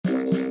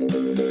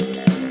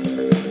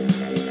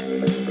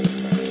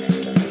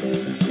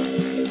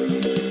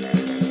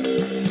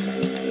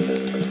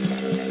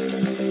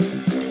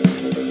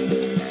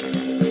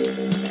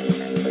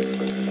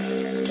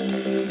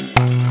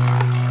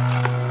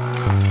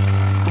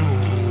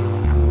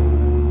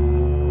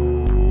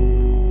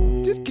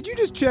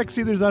Check,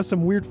 see there's not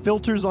some weird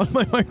filters on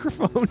my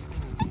microphone.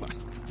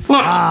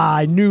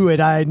 I knew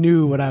it. I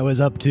knew what I was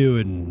up to,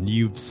 and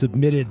you've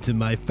submitted to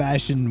my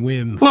fashion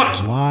whim.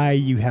 Why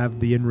you have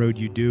the inroad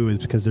you do is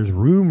because there's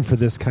room for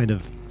this kind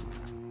of...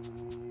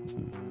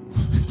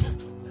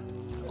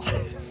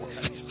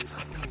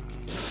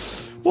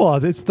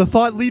 Well, it's the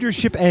thought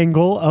leadership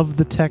angle of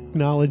the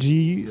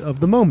technology of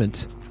the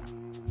moment.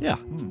 Yeah,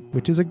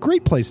 which is a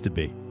great place to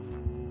be.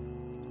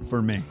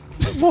 For me.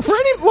 Well,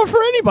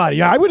 for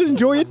anybody. I would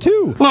enjoy it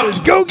too.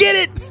 Just go get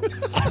it.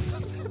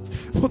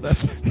 Well,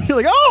 that's...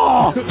 You're like,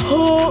 oh!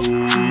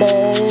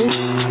 Balls.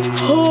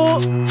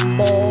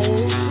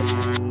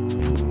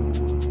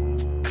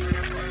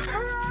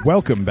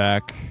 Welcome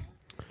back.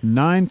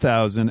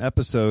 9,000,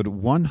 episode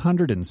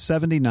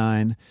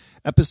 179,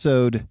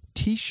 episode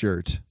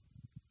T-shirt,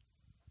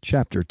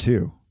 chapter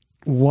 2.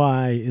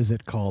 Why is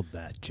it called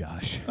that,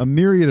 Josh? A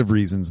myriad of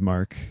reasons,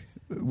 Mark.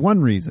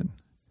 One reason.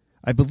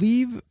 I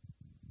believe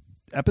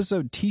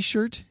episode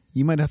T-shirt,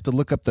 you might have to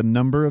look up the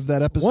number of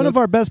that episode. One of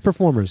our best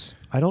performers.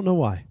 I don't know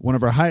why. One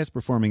of our highest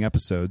performing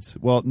episodes.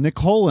 Well,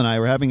 Nicole and I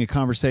were having a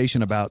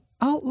conversation about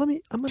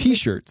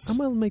T-shirts. I'm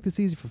going to make this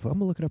easy for folks. I'm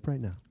going to look it up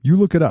right now. You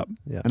look it up.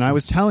 Yeah. And I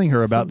was telling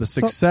her about the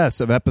success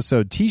of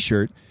episode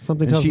T-shirt.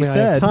 Something tells me I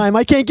have time.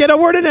 I can't get a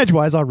word in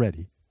edgewise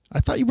already. I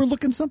thought you were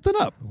looking something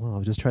up. Well, I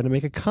was just trying to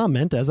make a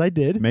comment as I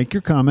did. Make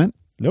your comment.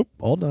 Nope,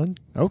 all done.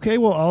 Okay,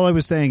 well, all I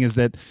was saying is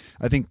that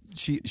I think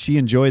she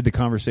enjoyed the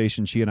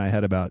conversation she and I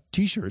had about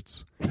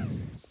T-shirts.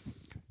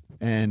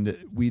 And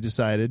we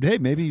decided, hey,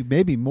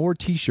 maybe more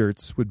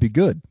T-shirts would be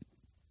good.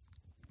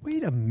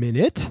 Wait a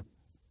minute.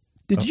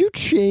 Did you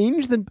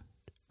change the...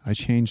 I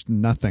changed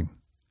nothing.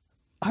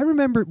 I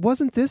remember,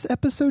 wasn't this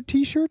episode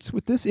T-shirts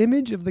with this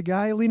image of the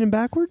guy leaning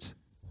backwards?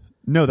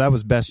 No, that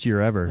was best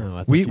year ever.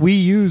 Oh,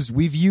 we've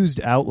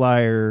used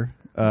Outlier.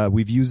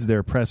 We've used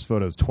their press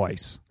photos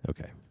twice.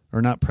 Okay.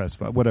 Or not press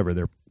whatever,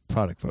 their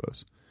product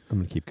photos. I'm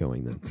going to keep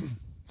going then.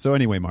 So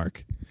anyway,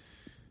 Mark,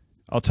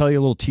 I'll tell you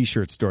a little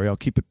T-shirt story. I'll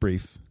keep it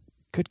brief.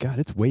 Good God,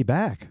 it's way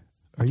back.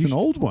 It's an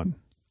old one.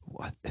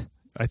 What?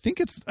 I think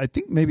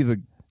maybe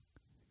the...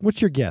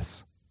 What's your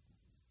guess?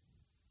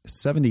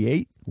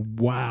 78?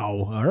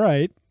 Wow. All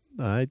right.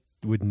 I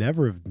would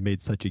never have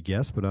made such a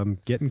guess, but I'm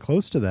getting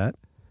close to that.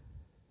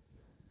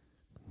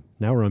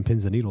 Now we're on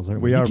pins and needles,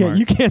 aren't we? Mark.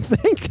 You can't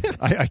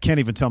think. I can't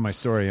even tell my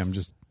story. I'm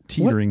just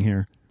teetering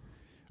here.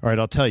 All right,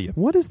 I'll tell you.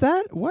 What is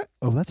that? What?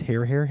 Oh, that's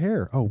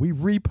hair. Oh, we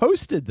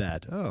reposted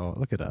that. Oh,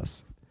 look at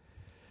us.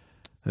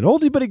 An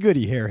oldie but a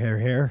goodie,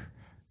 hair.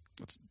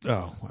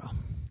 Oh, well.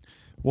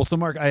 Well, so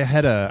Mark, I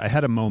had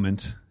a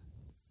moment,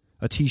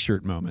 a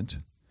T-shirt moment.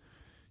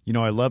 You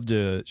know, I love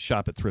to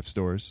shop at thrift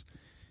stores.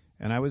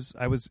 And I was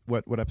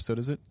what episode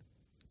is it?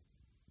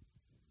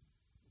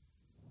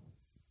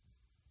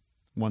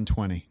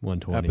 120.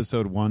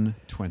 Episode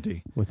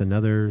 120. With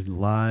another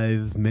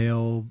live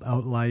male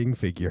outlying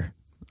figure.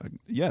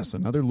 Yes,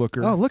 another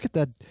looker. Oh, look at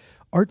that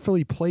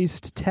artfully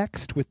placed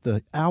text with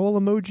the owl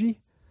emoji.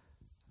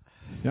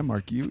 Yeah,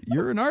 Mark,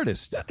 you're an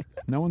artist.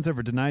 No one's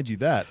ever denied you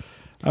that.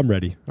 I'm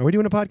ready. Are we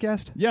doing a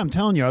podcast? Yeah, I'm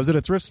telling you, I was at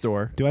a thrift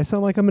store. Do I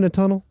sound like I'm in a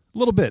tunnel? A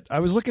little bit.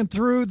 I was looking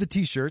through the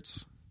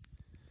T-shirts,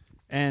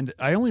 and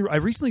I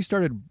recently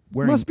started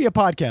wearing... It must be a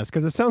podcast,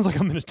 because it sounds like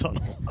I'm in a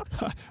tunnel.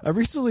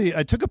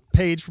 I took a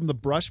page from the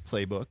Brush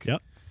playbook.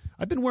 Yep.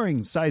 I've been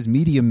wearing size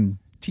medium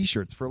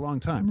T-shirts for a long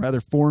time, rather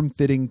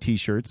form-fitting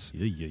T-shirts.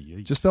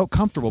 Yeah. Just felt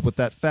comfortable with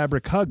that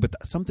fabric hug, but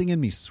something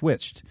in me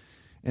switched.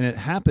 And it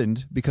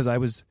happened because I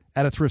was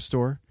at a thrift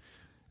store,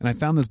 and I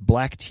found this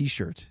black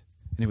T-shirt.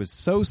 And it was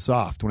so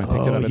soft when I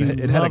picked it up. And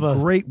it had a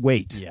great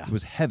weight. Yeah. It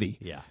was heavy.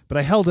 Yeah. But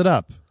I held it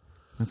up.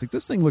 I was like,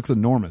 this thing looks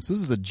enormous. This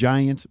is a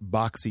giant,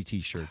 boxy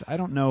T-shirt. I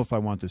don't know if I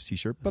want this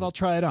T-shirt, but I'll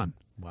try it on.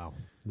 Wow.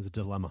 There's a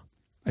dilemma.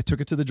 I took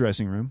it to the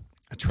dressing room.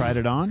 I tried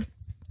it on.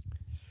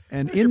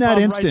 And in that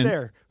instant... Right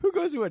there. Who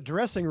goes to a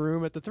dressing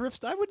room at the thrift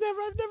store? I've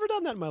never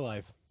done that in my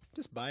life.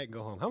 Just buy it and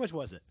go home. How much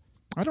was it?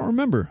 I don't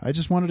remember. I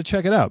just wanted to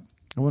check it out.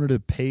 I wanted to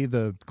pay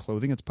the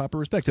clothing its proper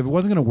respect. If it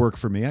wasn't going to work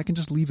for me, I can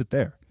just leave it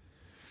there.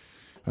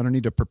 I don't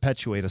need to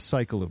perpetuate a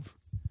cycle of...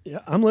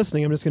 Yeah, I'm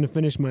listening. I'm just going to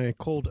finish my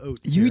cold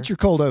oats. You eat your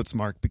cold oats,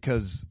 Mark,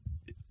 because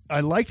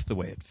I liked the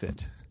way it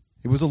fit.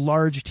 It was a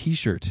large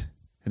T-shirt,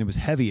 and it was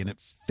heavy, and it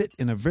fit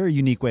in a very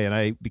unique way, and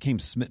I became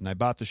smitten. I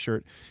bought the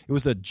shirt. It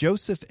was a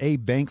Joseph A.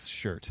 Banks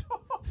shirt.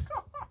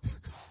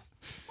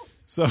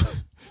 So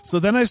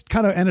then I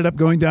kind of ended up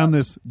going down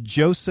this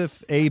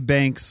Joseph A.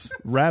 Banks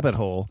rabbit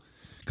hole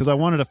because I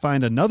wanted to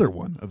find another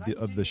one of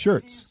the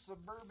shirts.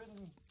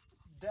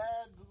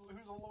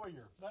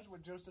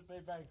 Joseph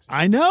A. Banks.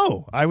 I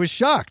know. I was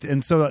shocked.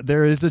 And so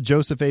there is a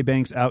Joseph A.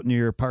 Banks out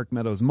near Park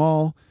Meadows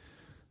Mall.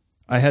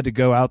 I had to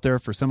go out there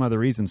for some other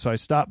reason. So I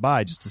stopped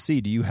by just to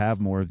see, do you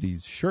have more of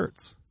these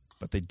shirts?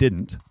 but they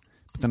didn't.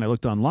 But then I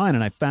looked online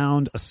and I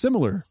found a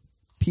similar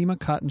Pima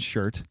cotton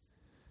shirt,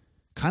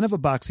 kind of a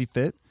boxy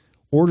fit,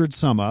 ordered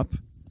some up.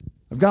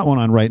 I've got one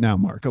on right now,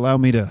 Mark. Allow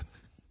me to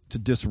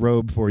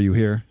disrobe for you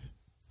here.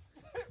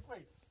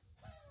 Wait.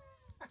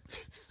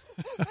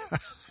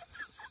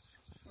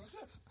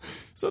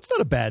 So it's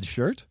not a bad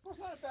shirt. Well,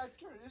 it's not a bad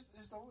shirt.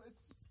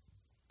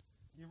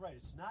 You're right.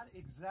 It's not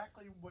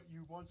exactly what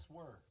you once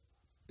were.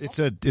 It's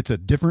a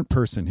different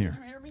person here. Did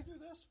you hear me through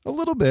this? A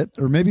little bit,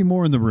 or maybe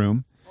more in the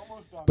room.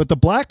 Almost done. But the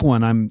black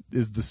one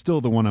is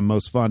still the one I'm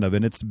most fond of,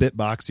 and it's a bit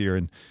boxier,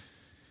 and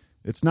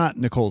it's not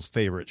Nicole's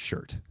favorite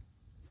shirt.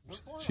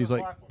 She's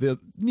like,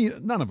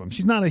 none of them.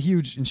 She's not a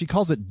huge, and she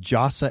calls it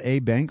Jossa A.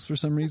 Banks for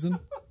some reason.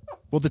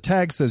 Well, the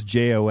tag says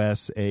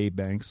Josa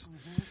Banks.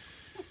 Mm-hmm.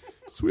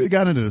 So we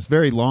got into this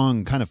very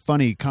long, kind of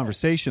funny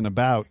conversation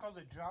about. She calls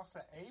it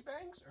Jossa A.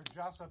 Banks or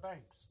Jossa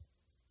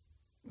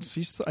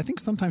Banks? I think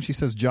sometimes she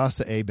says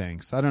Jossa A.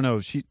 Banks. I don't know.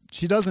 She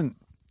doesn't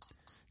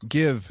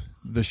give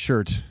the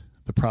shirt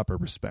the proper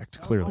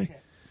respect, clearly. Okay.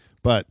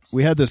 But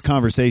we had this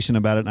conversation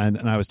about it,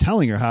 and I was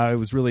telling her how I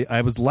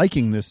was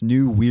liking this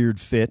new weird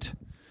fit,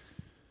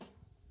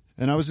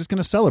 and I was just going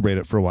to celebrate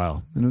it for a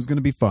while, and it was going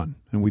to be fun,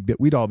 and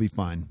we'd all be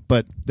fine.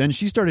 But then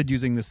she started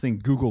using this thing,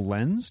 Google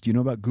Lens. Do you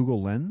know about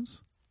Google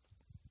Lens?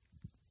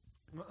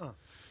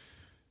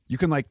 You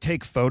can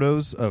take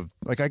photos of,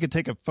 I could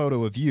take a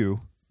photo of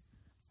you,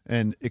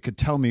 and it could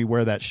tell me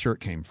where that shirt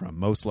came from,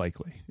 most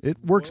likely. It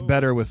works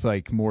better with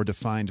more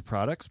defined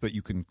products, but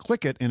you can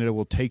click it, and it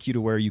will take you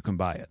to where you can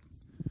buy it.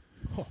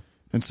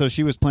 And so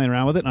she was playing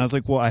around with it, and I was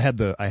like, well, I had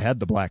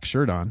the black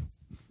shirt on.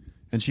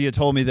 And she had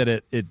told me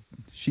that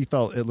she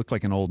felt it looked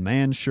like an old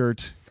man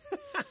shirt.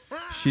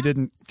 She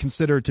didn't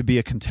consider it to be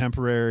a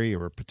contemporary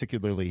or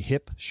particularly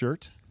hip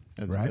shirt,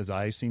 as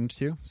I seemed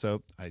to.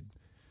 So I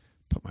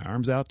put my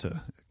arms out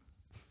to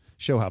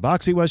show how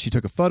boxy it was. She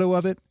took a photo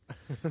of it.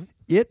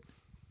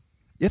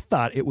 It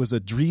thought it was a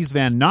Dries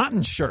Van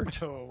Noten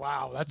shirt. Oh,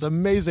 wow. That's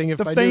amazing.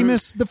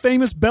 The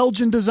famous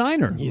Belgian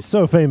designer. He's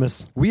so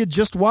famous. We had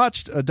just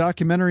watched a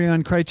documentary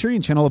on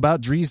Criterion Channel about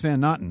Dries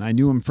Van Noten. I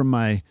knew him from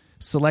my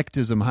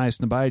Selectism high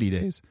snobiety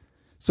days.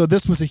 So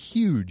this was a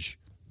huge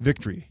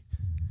victory.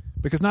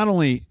 Because not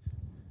only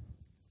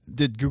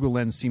did Google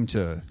Lens seem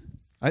to...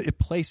 It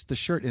placed the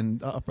shirt in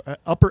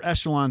upper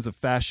echelons of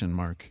fashion,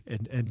 Mark.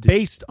 And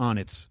based on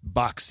its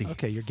boxy,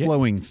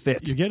 flowing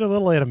fit. You're getting a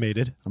little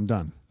animated. I'm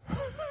done.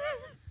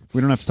 We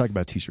don't have to talk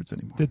about T-shirts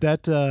anymore. Did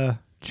that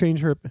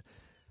change her?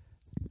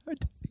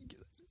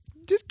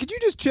 Could you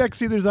just check,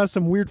 see there's not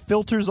some weird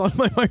filters on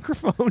my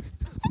microphone?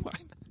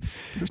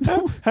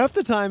 Half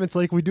the time it's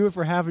like we do it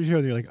for half a show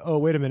and you're like, oh,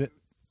 wait a minute.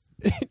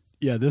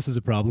 Yeah, this is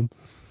a problem.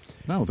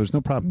 No, there's no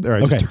problem there.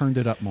 I just turned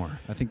it up more.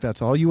 I think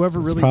that's all you ever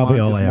really want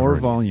is more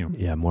volume.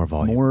 Yeah, more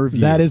volume. More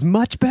view. That is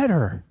much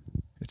better.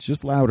 It's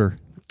just louder.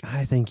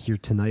 I think your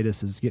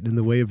tinnitus is getting in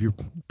the way of your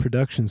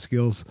production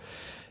skills.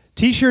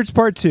 T-shirts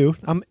part 2.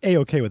 I'm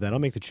A-okay with that. I'll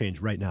make the change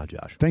right now,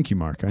 Josh. Thank you,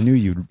 Mark. I knew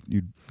you'd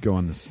go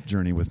on this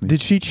journey with me.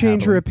 Did she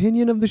change her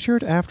opinion of the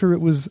shirt after it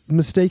was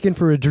mistaken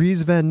for a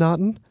Dries Van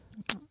Noten?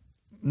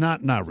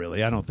 Not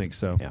really. I don't think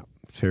so. Yeah,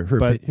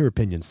 her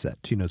opinion's set.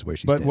 She knows where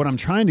she stands. But what I'm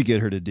trying to get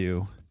her to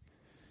do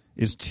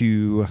is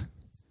to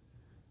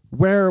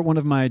wear one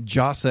of my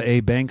Jossa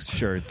A. Banks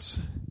shirts,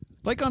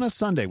 like on a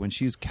Sunday when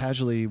she's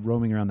casually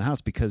roaming around the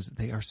house, because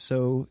they are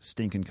so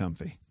stinking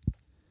comfy.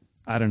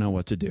 I don't know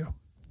what to do.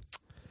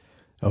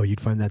 Oh,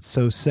 you'd find that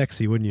so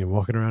sexy, wouldn't you?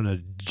 Walking around a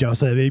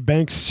Jossa A.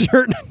 Banks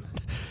shirt.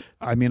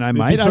 I mean, I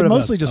might. I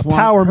mostly just want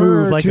power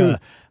her move, to.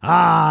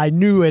 I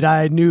knew it.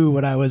 I knew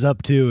what I was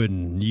up to,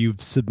 and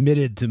you've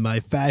submitted to my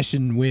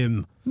fashion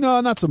whim. No,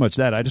 not so much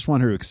that. I just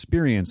want her to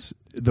experience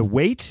the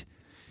weight.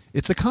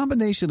 It's a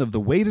combination of the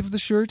weight of the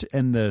shirt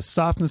and the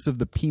softness of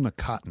the Pima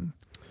cotton.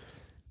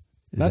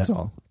 That's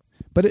all.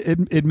 But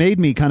it made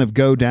me kind of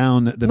go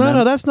down the...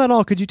 No, that's not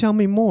all. Could you tell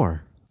me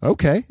more?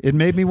 Okay. It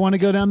made me want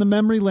to go down the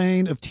memory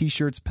lane of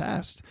T-shirts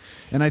past.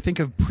 And I think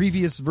of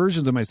previous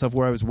versions of myself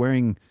where I was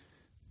wearing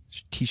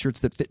T-shirts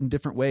that fit in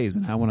different ways,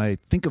 and how when I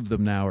think of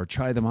them now or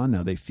try them on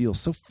now, they feel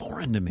so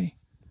foreign to me.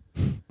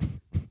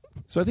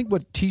 So I think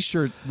what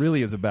T-shirt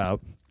really is about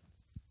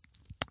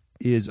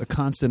is a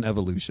constant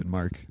evolution,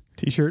 Mark.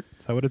 T-shirt?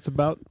 Is that what it's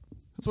about?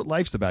 That's what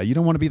life's about. You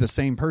don't want to be the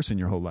same person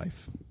your whole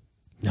life.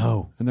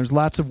 No. And there's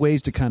lots of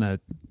ways to kind of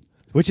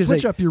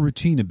switch up your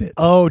routine a bit.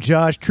 Oh,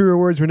 Josh, truer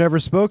words were never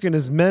spoken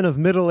as men of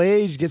middle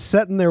age get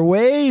set in their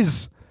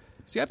ways.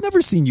 See, I've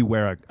never seen you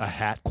wear a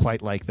hat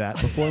quite like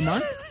that before,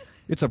 Mark.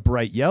 It's a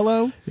bright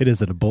yellow. It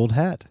is a bold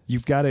hat.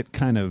 You've got it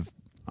kind of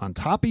on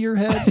top of your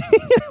head.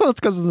 That's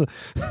because of the...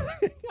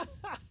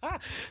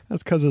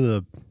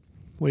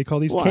 What do you call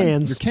these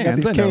cans? Your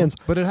cans, I know.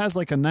 But it has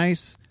like a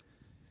nice,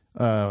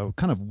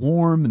 kind of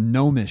warm,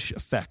 gnomish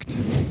effect.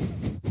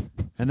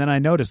 And then I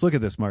noticed, look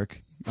at this,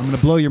 Mark. I'm going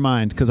to blow your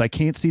mind because I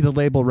can't see the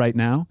label right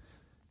now.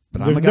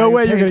 But I'm a guy no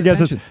way who you're going to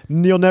guess attention.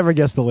 it. You'll never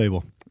guess the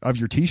label. Of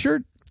your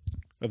T-shirt?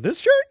 Of this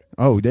shirt?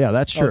 Oh, yeah,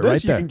 that shirt right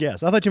there. You can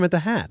guess. I thought you meant the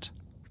hat.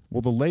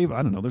 Well, the label,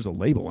 I don't know. There's a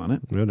label on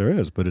it. Yeah, there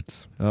is, but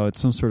it's... Oh, it's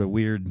some sort of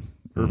weird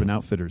Urban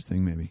Outfitters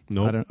thing, maybe.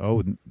 Nope. I don't.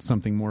 Oh,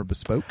 something more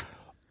bespoke.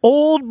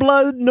 Old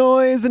Blood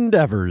Noise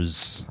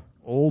Endeavors.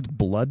 Old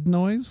Blood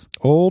Noise?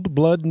 Old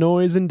Blood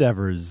Noise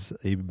Endeavors.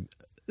 A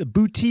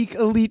boutique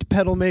elite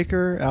pedal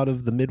maker out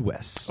of the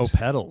Midwest. Oh,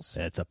 pedals.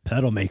 It's a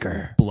pedal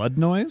maker. Blood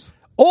Noise?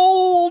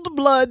 Old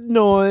Blood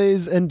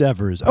Noise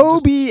Endeavors.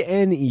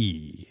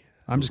 OBNE.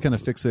 I'm just kind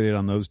of fixated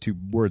on those two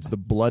words. The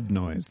blood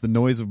noise. The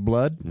noise of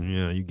blood.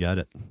 Yeah, you got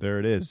it. There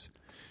it is.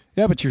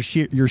 Yeah, but your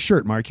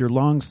shirt, Mark, your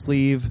long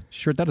sleeve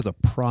shirt, that is a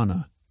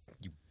Prana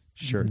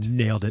shirt.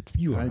 Nailed it.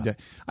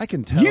 I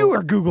can tell. You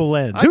are Google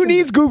Lens. Who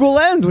needs Google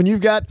Lens when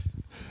you've got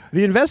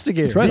the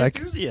investigator, That's right. the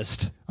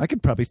enthusiast? I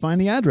could probably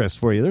find the address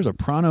for you. There's a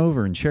Prana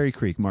over in Cherry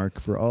Creek, Mark,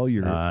 for all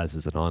your this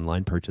is an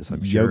online purchase, I'm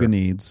yoga sure.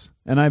 needs.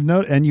 And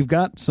and you've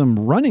got some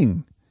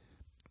running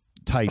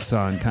tights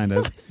on, kind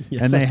of,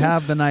 Yes, and they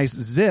have the nice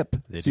zip,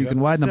 so you can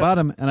widen the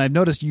bottom. And I've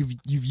noticed you've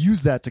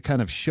used that to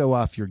kind of show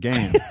off your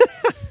game,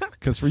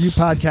 because for you,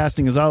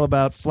 podcasting is all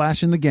about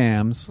flashing the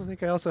gams. I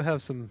think I also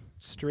have some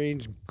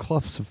strange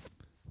cluffs of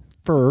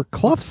fur.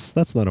 Cluffs?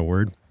 That's not a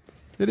word.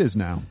 It is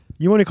now.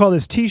 You want to call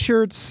this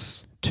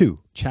T-shirts 2?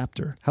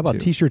 Chapter. How about 2.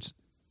 T-shirts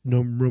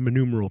Roman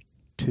numeral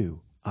 2?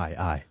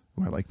 I.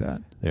 Oh, I like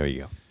that. There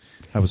you go.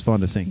 I was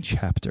fond of saying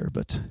chapter,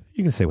 but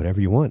You can say whatever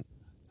you want.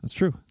 that's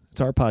true. It's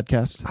our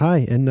podcast.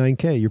 Hi,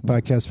 N9K, your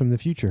podcast from the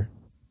future.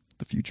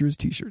 The future is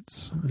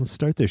T-shirts. Let's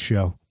start this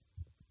show.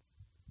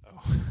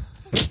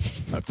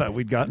 I thought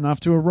we'd gotten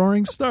off to a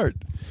roaring start.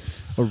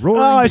 A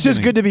roaring Oh, it's just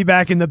beginning. good to be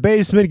back in the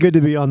basement. Good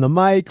to be on the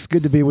mics.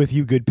 Good to be with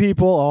you good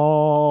people.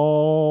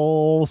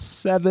 All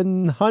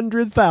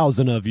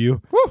 700,000 of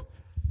you. Woo!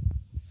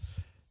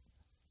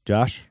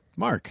 Josh?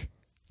 Mark.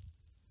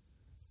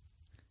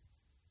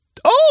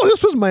 Oh,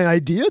 this was my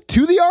idea.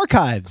 To the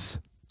archives.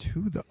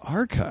 To the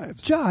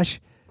archives. Josh,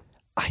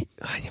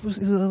 it was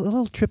a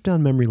little trip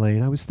down memory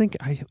lane. I was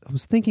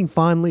thinking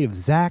fondly of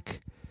Zach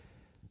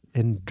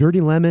and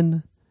Dirty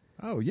Lemon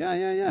Oh,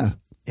 yeah.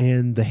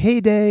 and the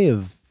heyday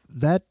of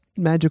that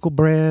magical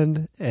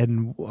brand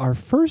and our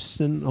first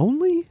and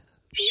only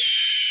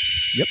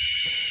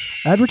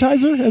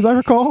advertiser, as I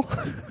recall.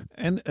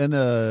 And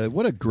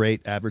what a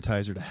great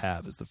advertiser to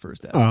have as the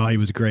first advertiser. Oh, he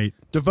was great.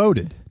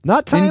 Devoted.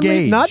 Not timely,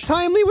 Engaged. not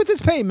timely with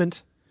his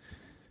payment.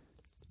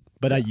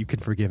 But you can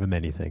forgive him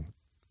anything.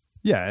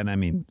 Yeah, and I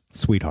mean,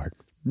 Sweetheart.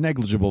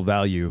 negligible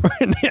value.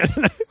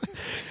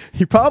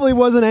 He probably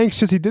wasn't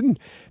anxious. He didn't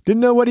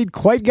know what he'd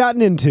quite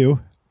gotten into.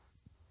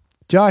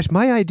 Josh,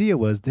 my idea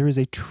was there is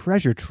a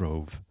treasure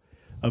trove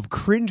of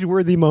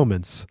cringeworthy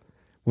moments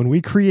when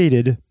we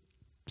created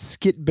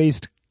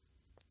skit-based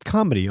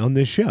comedy on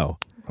this show.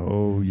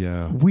 Oh,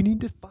 yeah. We need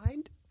to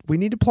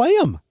play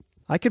them.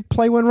 I could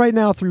play one right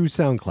now through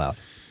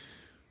SoundCloud.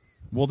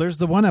 Well, there's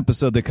the one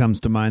episode that comes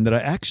to mind that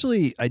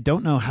I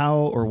don't know how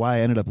or why I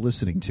ended up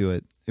listening to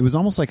it. It was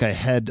almost like I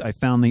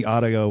found the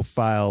audio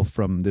file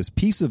from this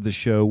piece of the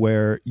show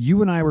where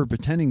you and I were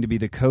pretending to be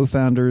the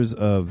co-founders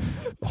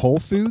of Whole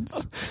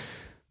Foods.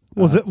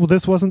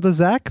 This wasn't the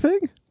Zach thing?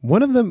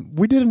 One of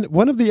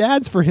the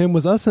ads for him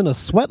was us in a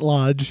sweat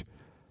lodge.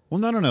 Well,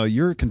 no,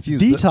 you're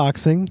confused.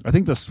 Detoxing. I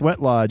think the Sweat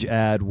Lodge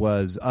ad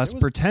was us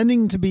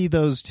pretending to be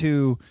those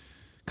two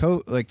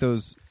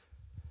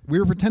we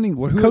were pretending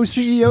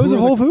Co-CEOs of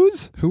Whole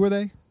Foods? Who were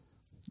they?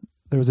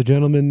 There was a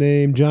gentleman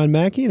named John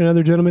Mackey and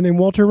another gentleman named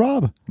Walter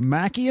Robb.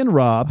 Mackey and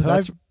Robb.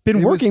 I've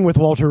been working with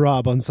Walter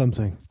Robb on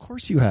something. Of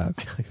course you have.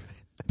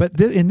 But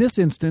in this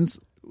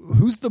instance,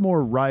 who's the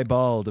more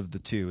ribald of the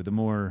two? The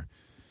more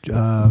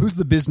who's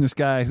the business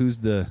guy? Who's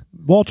the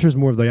Walter's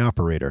more of the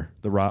operator.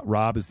 The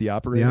Robb is the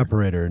operator. The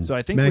operator. And so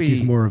I think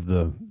Mackey's more of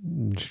the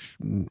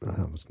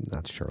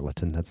not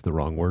charlatan. That's the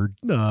wrong word.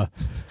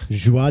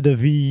 Joie de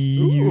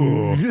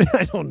vivre.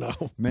 I don't know.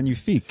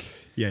 Magnifique.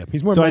 Yeah,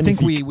 he's more. So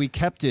magnifique. I think we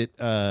kept it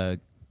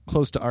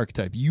close to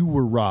archetype. You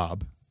were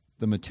Robb,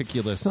 the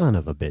meticulous son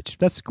of a bitch.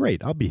 That's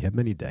great. I'll be him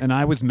any day. And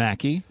I was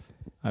Mackey.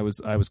 I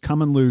was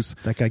coming loose.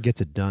 That guy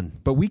gets it done.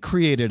 But we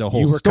created a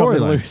whole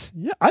storyline. storyline.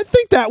 Yeah, I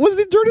think that was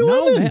the Dirty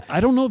Lemon. Man,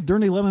 I don't know if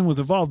Dirty Lemon was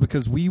involved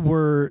because we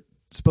were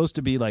supposed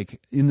to be like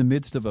in the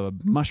midst of a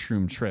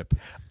mushroom trip.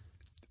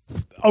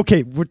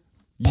 Okay,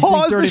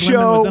 pause the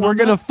show. We're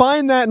going to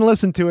find that and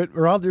listen to it,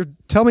 or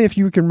tell me if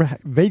you can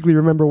vaguely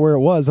remember where it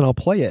was, and I'll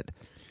play it.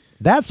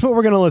 That's what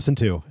we're going to listen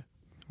to.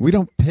 We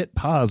don't hit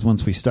pause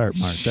once we start,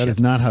 Mark. That is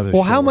not how this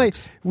show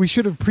works. We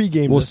should have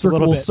pre-gamed this a little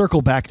bit. We'll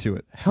circle back to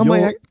it.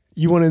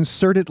 You want to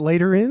insert it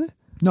later in?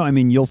 No, I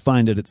mean, you'll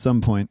find it at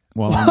some point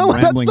while I'm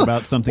rambling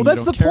about something you don't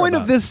care about. That's the point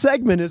of this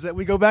segment, is that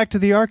we go back to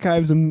the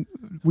archives and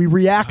we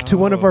react to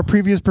one of our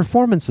previous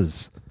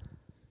performances.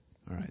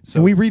 All right.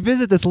 So we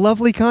revisit this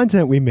lovely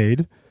content we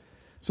made.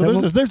 So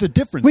there's a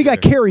difference. We got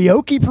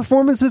karaoke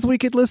performances we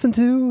could listen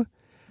to.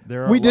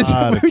 There are we did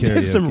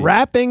some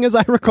rapping, as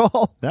I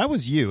recall. That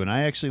was you, and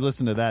I actually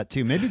listened to that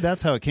too. Maybe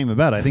that's how it came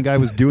about. I think I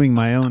was doing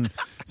my own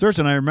search,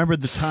 and I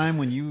remembered the time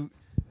when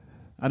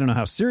I don't know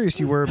how serious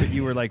you were, but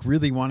you were like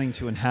really wanting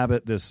to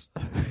inhabit this.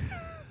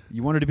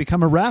 You wanted to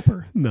become a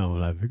rapper.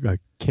 No, I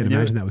can't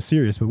imagine that was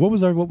serious. But what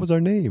was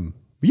our name?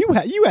 You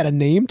had a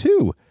name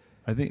too.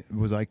 I think,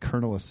 was I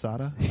Colonel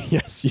Asada?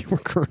 Yes, you were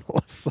Colonel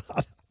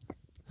Asada.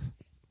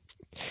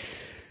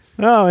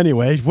 Oh,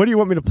 anyway, what do you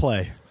want me to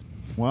play?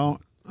 Well,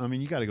 I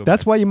mean, you got to go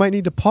That's back. why you might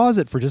need to pause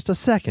it for just a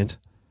second.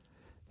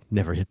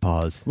 Never hit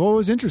pause. Well, what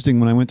was interesting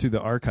when I went through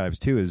the archives,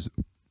 too, is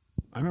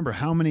I remember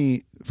how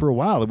many, for a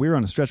while, we were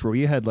on a stretch where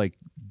we had like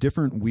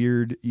different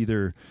weird,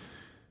 either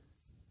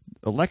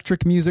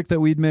electric music that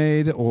we'd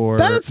made or...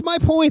 That's my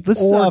point.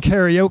 This or stuff.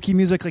 karaoke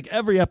music. Like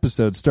every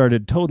episode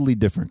started totally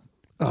different.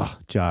 Oh,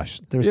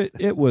 Josh.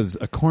 It was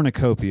a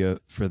cornucopia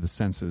for the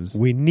senses.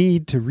 We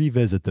need to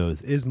revisit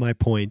those, is my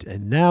point.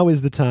 And now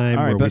is the time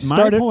All right, where but we my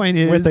started point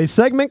is- with a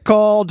segment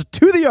called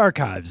To the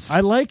Archives. I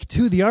like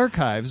To the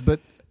Archives,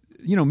 but,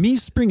 you know, me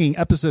springing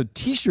episode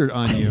T-shirt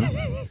on you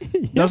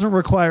doesn't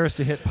require us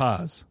to hit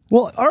pause.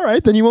 Well, all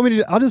right, then you want me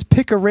to... I'll just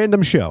pick a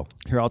random show.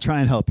 Here, I'll try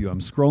and help you. I'm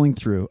scrolling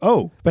through.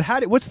 Oh. But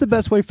what's the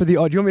best way for the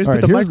audio? You want me to All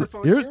put right, the here's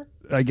microphone here's. here?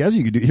 I guess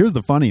you could do. Here's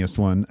the funniest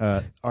one.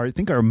 I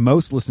think our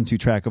most listened to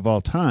track of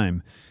all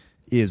time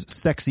is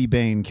 "Sexy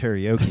Bane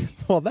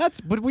Karaoke," Well,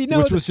 but we know...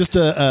 which was just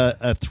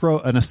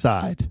an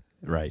aside.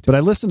 Right. But I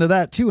listened to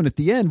that too, and at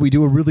the end we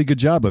do a really good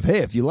job of, hey,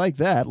 if you like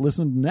that,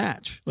 listen to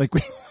Natch. Like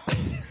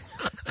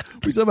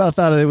we somehow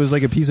thought it was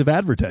like a piece of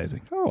advertising.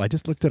 Oh, I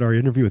just looked at our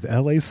interview with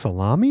L.A.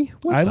 Salami.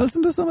 I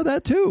listened to some of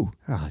that too.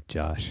 Ah,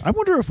 Josh. I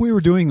wonder if we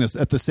were doing this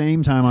at the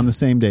same time on the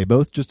same day,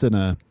 both just in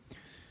an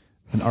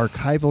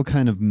archival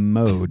kind of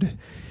mode.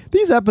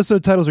 These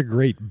episode titles are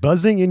great.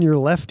 Buzzing in Your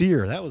Left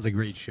Ear. That was a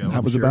great show.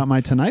 That was about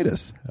my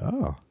tinnitus.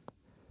 Oh.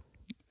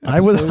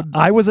 Episode-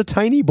 I was a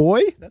tiny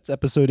boy. That's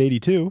episode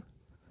 82.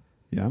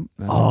 Yeah.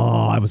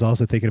 I was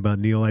also thinking about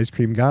Neil Ice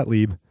Cream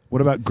Gottlieb.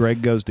 What about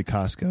Greg Goes to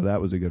Costco?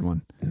 That was a good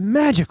one.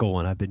 Magical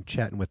one. I've been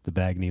chatting with the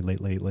Bagney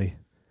lately.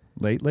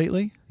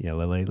 Lately? Yeah,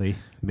 lately.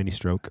 Mini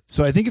stroke.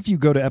 So I think if you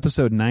go to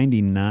episode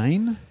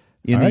 99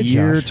 in All right, the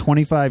year Josh.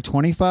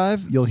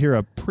 2525, you'll hear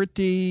a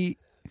pretty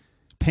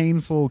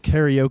painful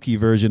karaoke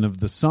version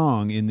of the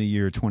song in the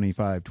year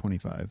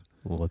 2525.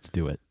 Well, let's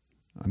do it.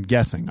 I'm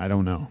guessing. I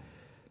don't know.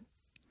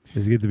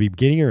 Is it at the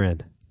beginning or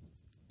end?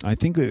 I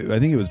think it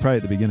was probably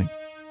at the beginning.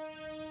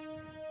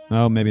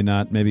 Oh, maybe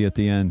not. Maybe at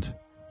the end.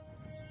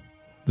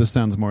 This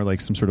sounds more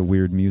like some sort of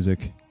weird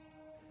music.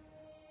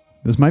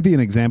 This might be an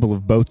example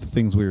of both the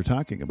things we were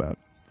talking about.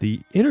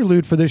 The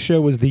interlude for this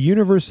show was The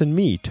Universe and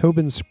Me,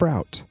 Tobin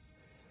Sprout.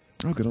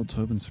 Oh, good old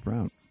Tobin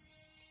Sprout.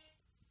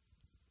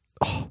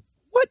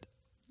 What?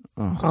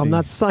 Oh, I'm see.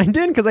 not signed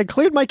in because I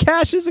cleared my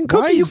caches and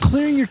cookies. Why are you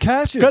clearing your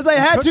caches? Because I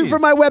and had to cookies? for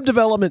my web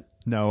development.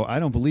 No, I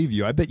don't believe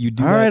you. I bet you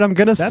do All that. right, I'm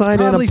going to That's sign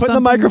in. I'm probably putting the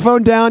something-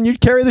 microphone down. You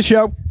carry the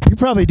show. You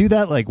probably do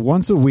that like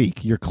once a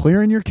week. You're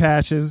clearing your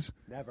caches.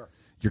 Never.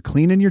 You're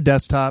cleaning your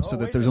desktop so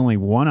that wait there's a only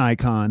one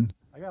icon.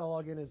 I got to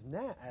log in as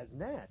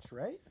Natch,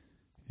 right?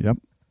 Yep.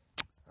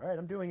 All right,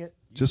 I'm doing it.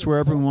 Just where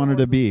everyone wanted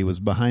to be was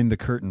behind the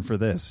curtain for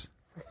this.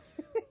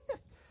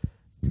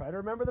 Try to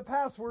remember the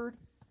password.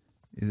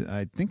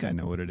 I think I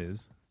know what it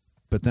is.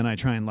 But then I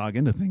try and log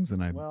into things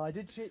and Well, I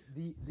did the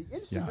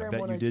Instagram yeah, I bet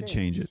one you did changed,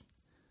 change it.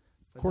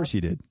 Of course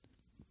you did.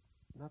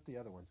 Not the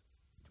other ones.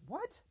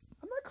 What?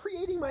 I'm not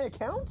creating my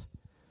account?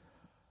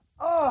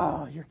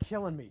 Oh, you're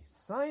killing me.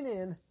 Sign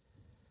in.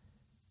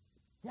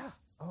 Yeah.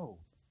 Oh,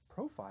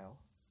 profile.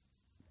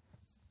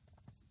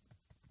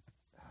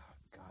 Oh,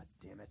 God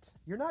damn it.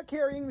 You're not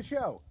carrying the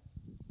show.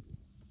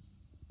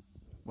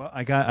 Well,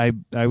 I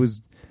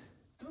was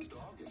No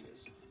dog in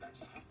this.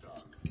 That's a hot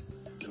dog.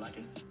 You like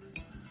it?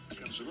 Here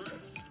comes the word.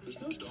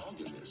 There's no dog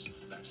in this.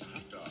 That's a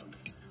hot dog.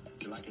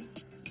 You like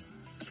it?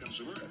 Here comes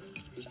the word.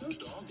 There's no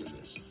dog in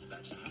this.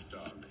 That's a hot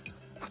dog.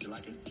 You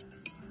like it?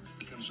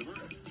 Here comes the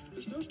word.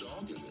 There's no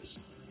dog in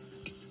this.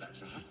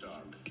 That's a hot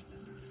dog.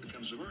 Here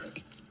comes the word.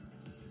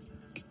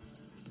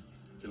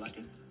 You like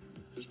it?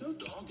 There's no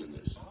dog in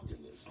this. Dog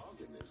in this. Dog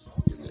in this.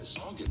 Dog in this.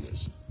 Dog in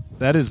this.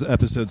 that is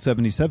episode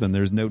 77.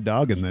 There's no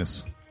dog in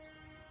this.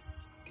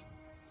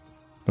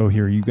 Oh,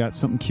 here, you got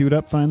something queued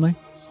up finally?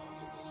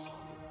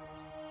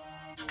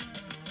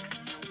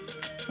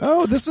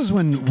 Oh, this is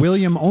when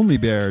William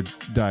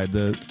Onlybear died,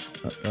 the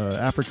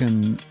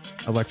African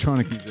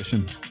electronic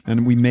musician.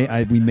 And we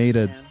made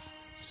a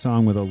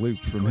song with a loop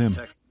from him.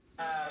 What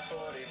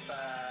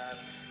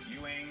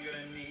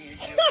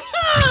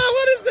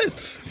is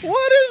this?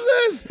 What is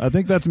this? I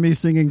think that's me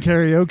singing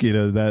karaoke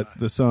to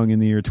the song in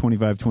the year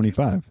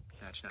 2525.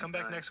 Come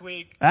back next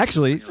week.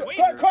 Actually,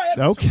 Quiet.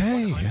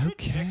 okay.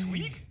 Next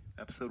week?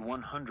 Episode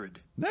 100.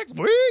 Next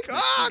week.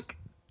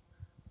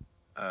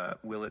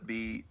 Will it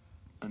be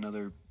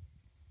another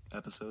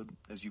episode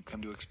as you've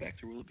come to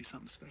expect, or will it be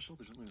something special?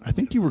 There's only one I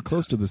think way you to were find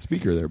close out. to the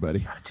speaker there, buddy.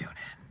 Gotta tune in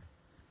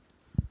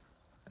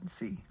and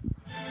see. In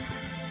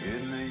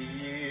the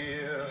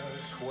year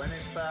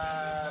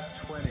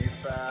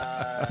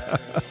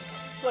 2525,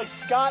 It's like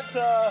Scott,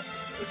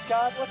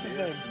 what's his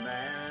name? this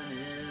man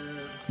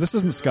is This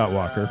isn't Scott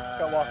Walker.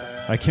 Scott Walker.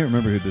 I can't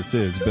remember who this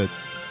is, but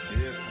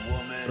this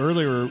woman.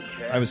 earlier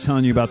I was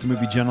telling you about the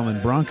movie Gentlemen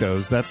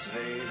Broncos. I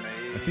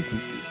think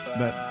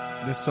that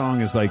this song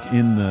is like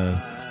in the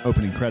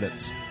opening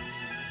credits.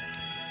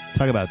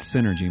 Talk about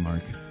synergy,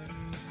 Mark.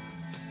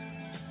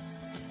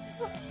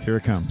 Here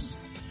it comes.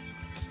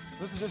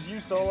 This is just you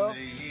solo?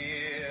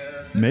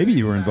 Maybe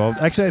you were involved.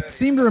 Actually, I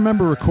seem to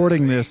remember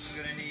recording this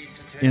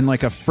in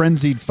like a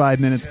frenzied 5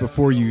 minutes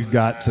before you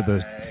got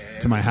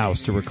to my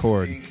house to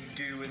record.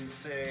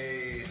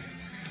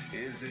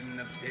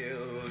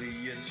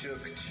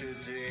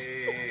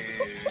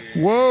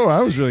 Whoa,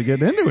 I was really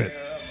getting into it.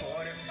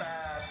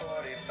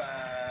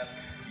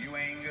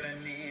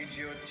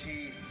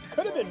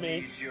 Could have been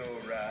me.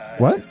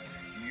 What?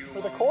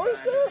 For the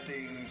chorus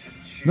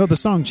there? No, the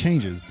song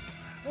changes.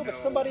 No, but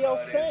somebody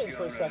else sang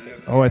for a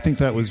second. Oh, I think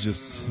that was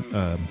just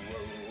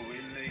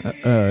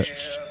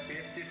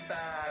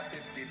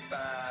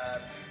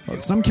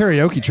some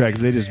karaoke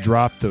tracks, they just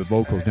drop the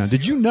vocals down.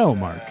 Did you know,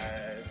 Mark,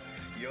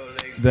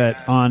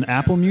 that on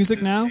Apple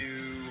Music now,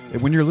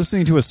 when you're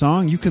listening to a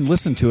song, you can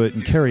listen to it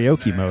in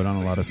karaoke mode on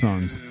a lot of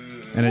songs,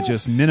 and it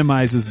just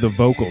minimizes the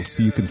vocals,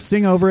 so you can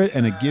sing over it,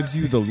 and it gives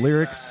you the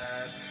lyrics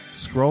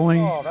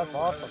scrolling. Oh, that's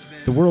awesome.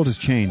 The world has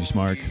changed,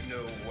 Mark.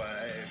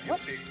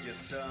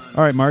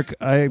 All right, Mark.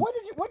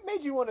 What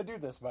made you want to do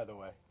this, by the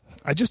way?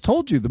 I just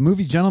told you, the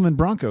movie Gentlemen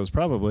Broncos,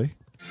 probably.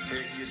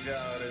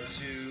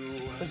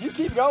 Because you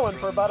keep going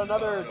for about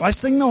another... I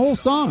sing the whole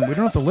song. We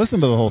don't have to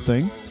listen to the whole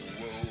thing.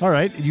 All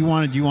right. Do you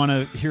want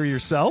to hear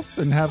yourself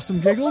and have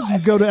some giggles? You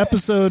go to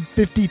episode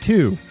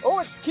 52. Oh,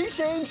 it's key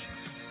change.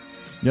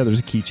 Yeah, there's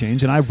a key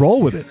change, and I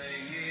roll with it.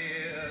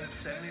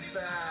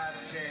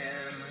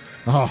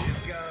 Oh,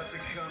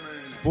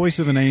 voice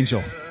of an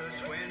angel.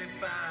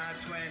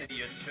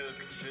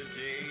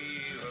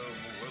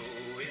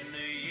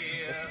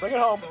 Bring it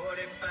home.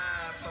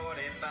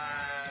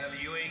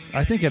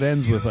 I think it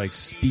ends with like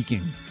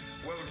speaking,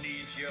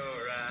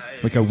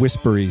 like a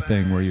whispery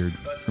thing where you're,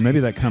 or maybe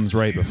that comes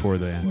right before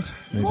the end.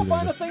 Maybe We'll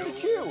find a there's thing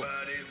to chew.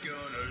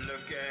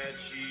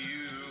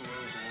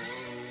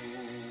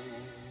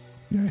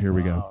 Yeah, here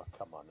we go. Oh,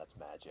 come on, that's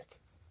magic.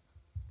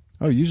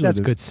 Oh, usually That's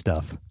there's- good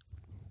stuff.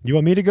 You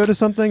want me to go to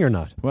something or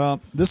not?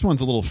 Well, this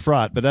one's a little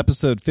fraught, but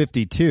episode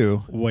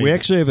 52, Wait. we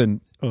actually have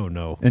an Oh,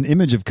 no.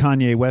 image of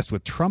Kanye West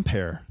with Trump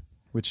hair,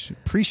 which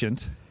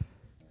prescient.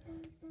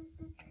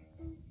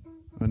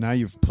 Well, now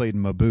you've played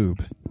my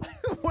boob.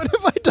 What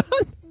have I done?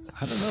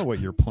 I don't know what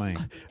you're playing.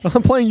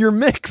 I'm playing your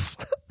mix.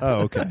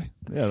 Oh, okay.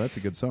 Yeah, that's a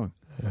good song.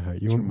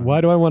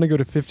 Why do I want to go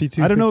to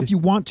 52? I don't know if you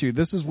want to.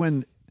 This is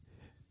when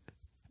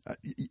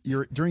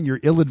you're during your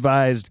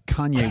ill-advised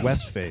Kanye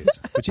West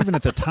phase, which even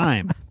at the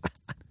time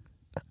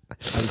I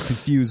was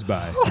confused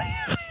by.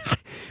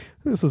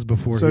 This was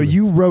before. So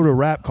you wrote a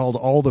rap called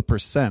 "All the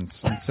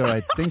Percents," and so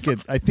I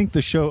think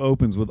the show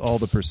opens with "All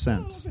the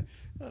Percents."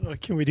 I don't know,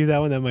 can we do that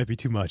one? That might be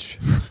too much.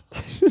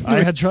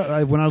 I had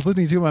when I was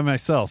listening to it by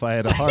myself, I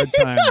had a hard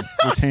time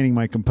retaining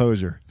my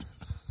composure.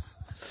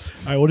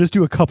 All right, we'll just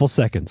do a couple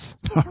seconds.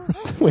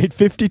 Wait,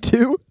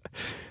 52?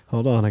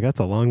 Hold on, that's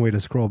a long way to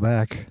scroll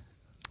back.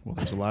 Well,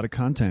 there's a lot of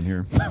content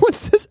here.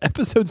 What's this?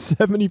 Episode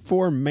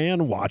 74,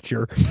 Man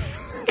Watcher.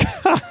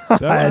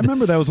 I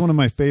remember that was one of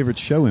my favorite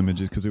show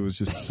images because it was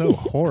just so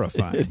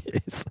horrifying.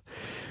 It is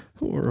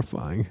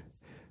horrifying.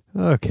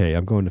 Okay,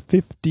 I'm going to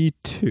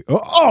 52.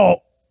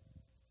 Oh!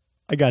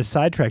 I got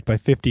sidetracked by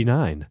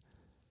 59.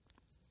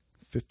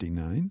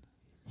 59?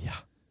 Yeah.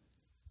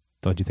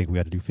 Don't you think we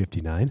got to do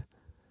 59?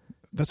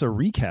 That's a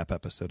recap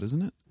episode,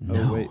 isn't it?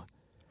 No. Oh, wait.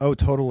 Oh,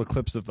 Total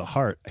Eclipse of the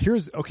Heart.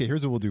 Here's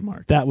what we'll do,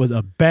 Mark. That was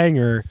a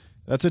banger.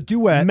 That's a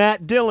duet.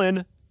 Matt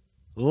Dillon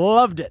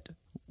loved it.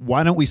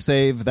 Why don't we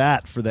save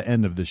that for the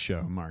end of the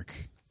show,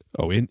 Mark?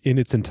 Oh, in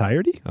its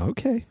entirety?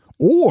 Okay.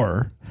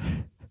 Or,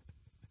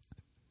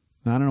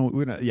 I don't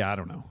know. I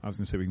don't know. I was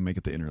going to say we can make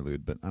it the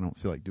interlude, but I don't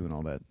feel like doing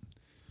all that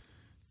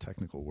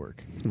technical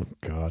work. Oh,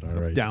 God, all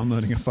right.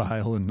 Downloading a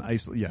file and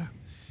yeah.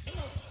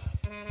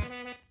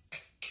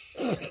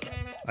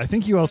 I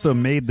think you also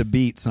made the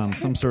beats on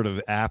some sort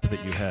of app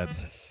that you had.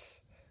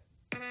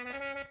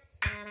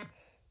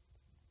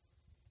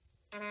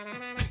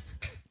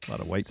 A lot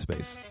of white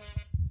space.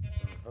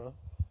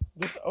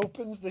 This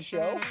opens the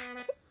show?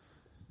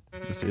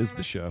 This is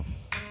the show.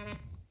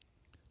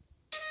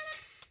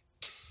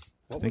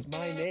 What was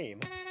my name?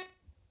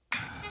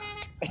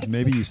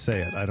 Maybe you say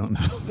it. I don't know.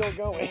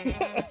 Still going.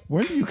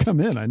 When do you come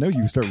in? I know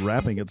you start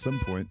rapping at some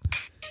point.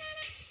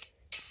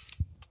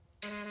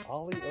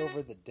 Ollie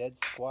over the dead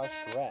squash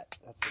rat.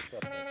 That's the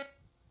subject.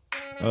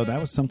 Oh, that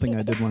was something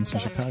I did once in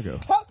Chicago.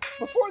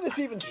 Before this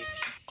even...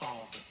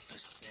 All the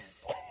percent,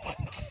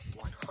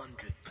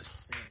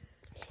 100%,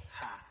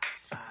 high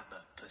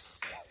fiber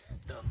percent,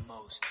 the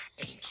most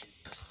ancient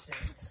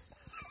percents.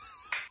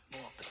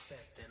 More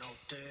percent than old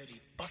dirty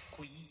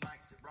buckwheat.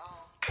 Likes it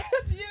raw.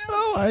 That's you!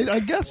 Oh, I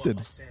guessed More it.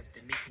 percent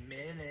than Meek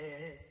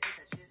Millie. Get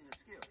that shit in the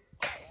skill.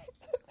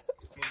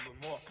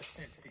 More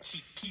percent than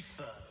Chief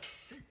Keefer.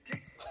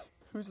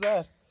 Who's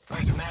that?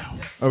 I don't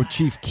know. Oh,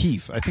 Chief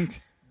Keef. I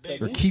think.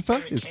 Or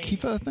Keefa? Is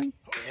Keefa a thing?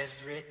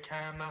 Every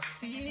time I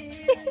feel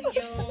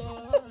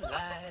your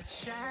light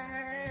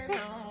shine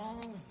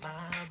on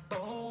my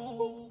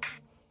bowl.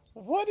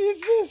 What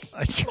is this?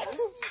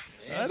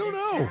 I don't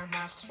know. Every time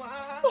I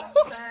swallow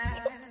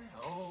that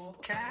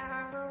old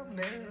cow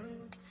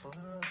milk for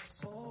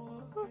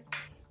soy.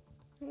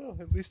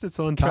 At least it's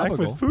on track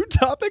Topical. with food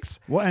topics.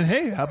 Well, and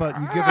hey, how about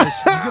you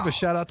give a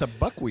shout out to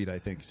buckwheat? I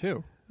think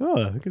too.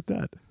 Oh, look at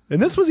that. And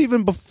this was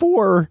even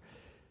before.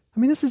 I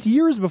mean, this is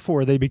years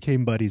before they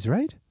became buddies,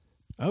 right?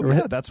 Oh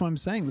yeah, that's what I'm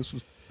saying. This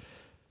was.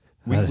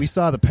 We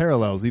saw the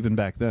parallels even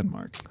back then,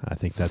 Mark. I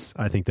think that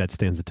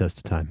stands the test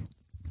of time.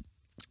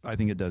 I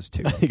think it does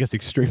too. I think it's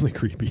extremely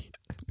creepy.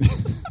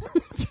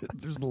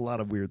 There's a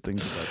lot of weird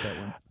things about that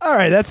one. All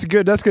right, that's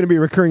good. That's going to be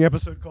a recurring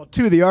episode called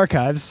To the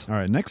Archives. All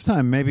right, next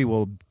time maybe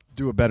we'll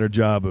do a better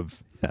job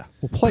of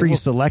we'll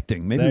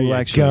pre-selecting. Maybe There we'll you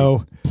actually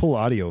go. pull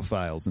audio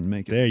files and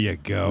make it There you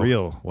go.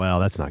 real. Well,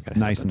 that's not going to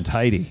nice happen. and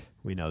tidy.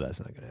 We know that's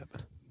not going to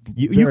happen.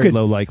 Very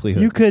low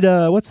likelihood. You could,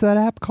 what's that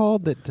app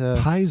called? That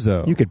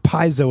Paizo. You could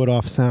Paizo it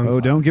off SoundCloud. Oh,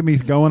 don't get me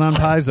going on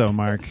Paizo,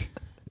 Mark.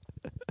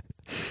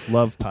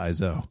 Love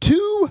Paizo.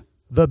 To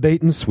the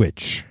bait and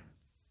switch.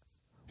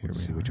 Here Let's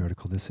we see are. which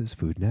article this is.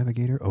 Food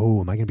Navigator. Oh,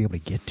 am I going to be able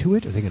to get to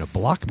it? Or are they going to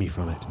block me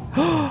from it?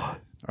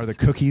 Are the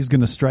cookies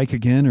going to strike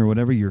again or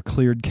whatever? Your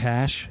cleared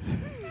cache?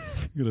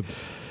 Going to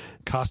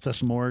cost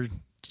us more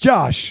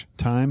Josh,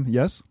 time?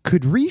 Yes?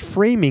 could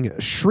reframing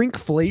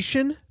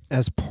shrinkflation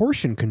as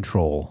portion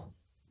control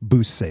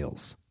boost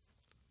sales?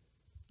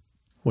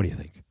 What do you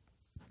think?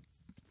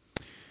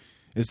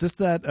 Is this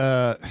that...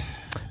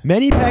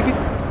 Many package...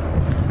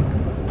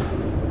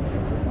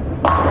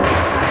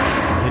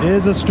 It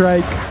is a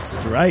strike.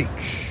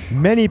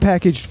 Many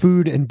packaged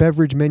food and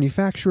beverage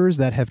manufacturers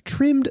that have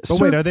trimmed... But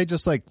wait, are they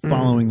just like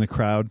following the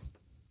crowd?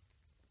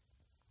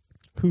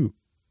 Who?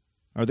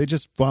 Are they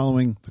just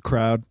following the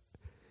crowd?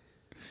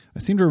 I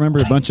seem to remember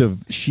a bunch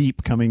of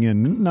sheep coming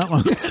in not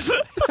long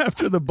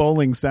after the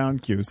bowling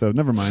sound cue, so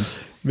never mind.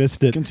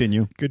 Missed it.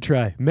 Continue. Good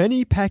try.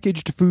 Many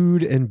packaged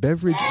food and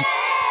beverage...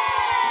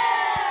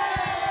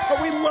 Oh,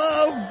 we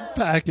love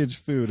packaged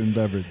food and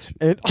beverage.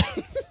 And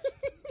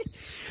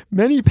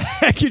many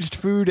packaged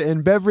food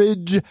and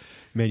beverage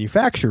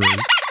manufacturers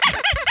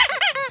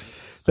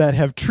that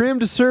have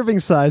trimmed serving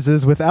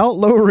sizes without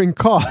lowering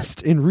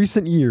cost in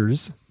recent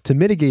years to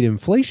mitigate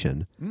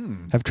inflation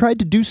have tried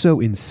to do so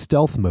in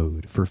stealth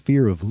mode for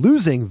fear of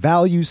losing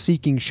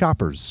value-seeking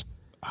shoppers.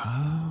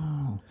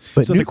 Oh.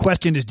 But So the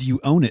question is, do you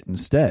own it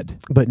instead?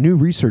 But new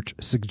research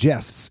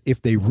suggests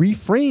if they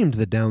reframed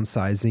the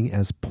downsizing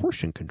as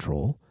portion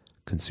control,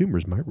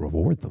 consumers might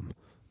reward them.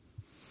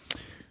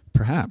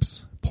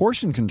 Perhaps.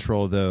 Portion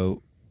control,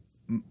 though,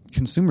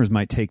 consumers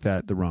might take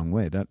that the wrong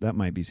way. That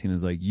might be seen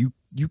as like, you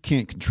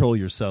can't control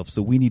yourself,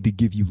 so we need to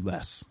give you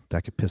less.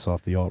 That could piss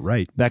off the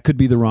alt-right. That could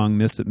be the wrong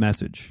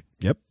message.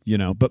 Yep. You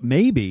know, but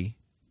maybe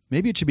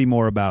it should be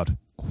more about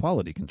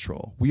quality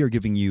control. We are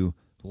giving you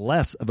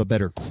less of a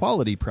better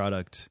quality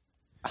product.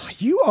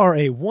 You are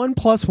a 1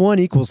 +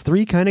 1 =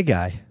 3 kind of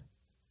guy.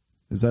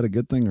 Is that a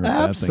good thing or a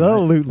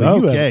Absolutely. bad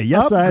thing? You Okay, have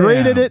yes, I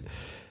upgraded am. it.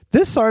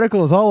 This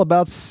article is all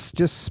about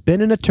just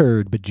spinning a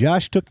turd, but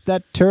Josh took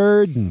that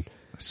turd and...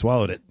 I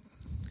swallowed it.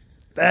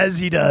 As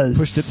he does.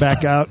 Pushed it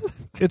back out.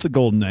 It's a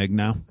golden egg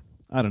now.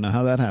 I don't know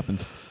how that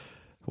happened.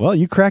 Well,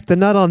 you cracked the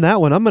nut on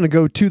that one. I'm going to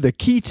go to the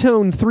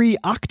ketone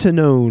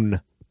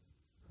 3-octanone.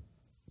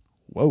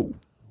 Whoa.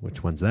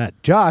 Which one's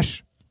that?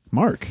 Josh.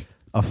 Mark.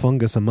 A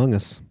fungus among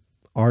us.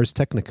 Ars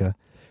technica.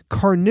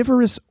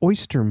 Carnivorous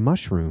oyster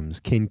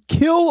mushrooms can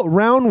kill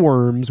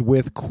roundworms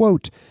with,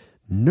 quote,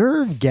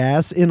 nerve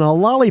gas in a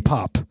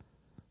lollipop.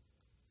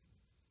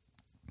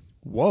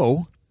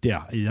 Whoa.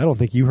 Yeah, I don't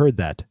think you heard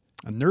that.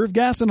 A nerve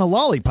gas and a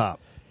lollipop.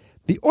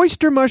 The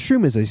oyster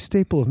mushroom is a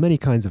staple of many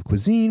kinds of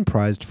cuisine,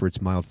 prized for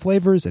its mild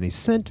flavors and a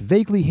scent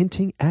vaguely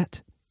hinting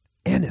at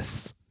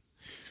anise.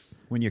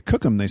 When you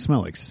cook them, they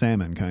smell like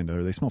salmon, kind of,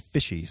 or they smell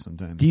fishy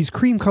sometimes. These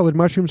cream-colored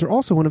mushrooms are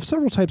also one of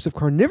several types of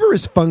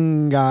carnivorous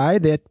fungi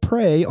that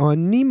prey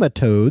on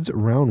nematodes,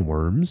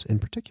 roundworms in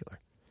particular.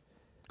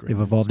 They've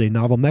evolved a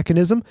novel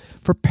mechanism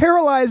for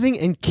paralyzing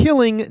and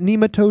killing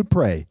nematode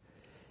prey.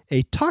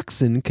 A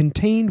toxin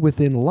contained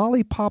within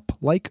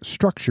lollipop-like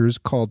structures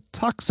called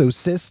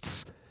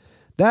toxocysts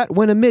that,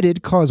 when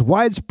emitted, cause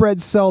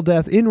widespread cell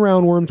death in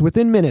roundworms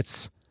within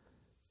minutes.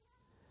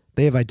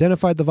 They have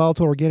identified the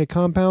volatile organic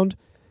compound.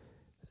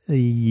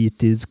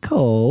 It is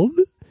called...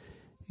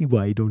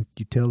 Why don't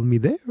you tell me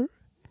there?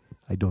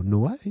 I don't know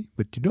why,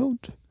 but you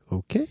don't.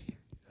 Okay.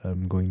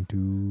 I'm going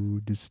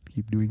to just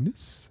keep doing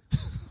this.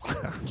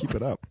 Keep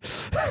it up.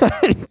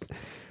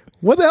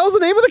 What the hell's the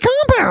name of the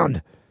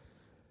compound?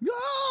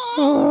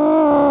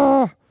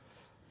 Ah!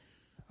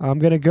 I'm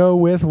going to go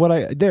with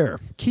ketone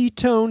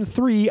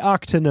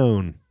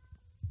 3-octanone.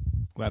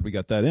 Glad we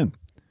got that in.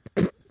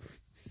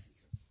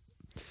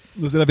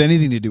 Does it have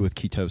anything to do with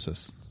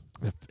ketosis?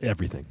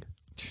 Everything.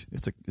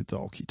 It's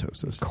all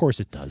ketosis. Of course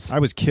it does. I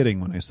was kidding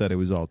when I said it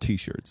was all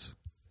T-shirts.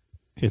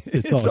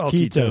 It's all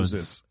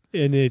ketosis.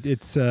 And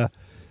it's an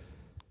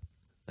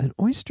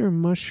oyster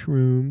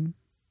mushroom.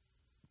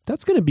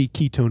 That's going to be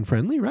ketone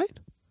friendly, right?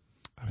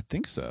 I would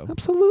think so.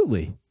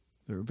 Absolutely.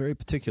 There are very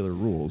particular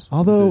rules.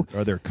 Although,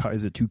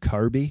 is it too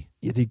carby?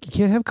 You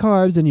can't have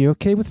carbs, and you're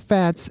okay with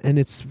fats, and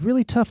it's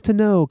really tough to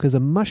know because a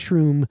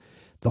mushroom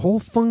The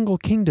whole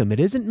fungal kingdom. It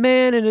isn't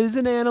man, and it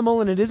isn't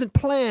animal, and it isn't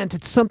plant.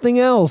 It's something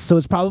else. So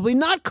it's probably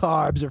not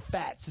carbs or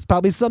fats. It's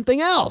probably something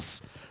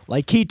else,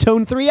 like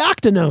ketone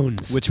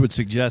 3-octanones. Which would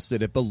suggest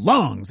that it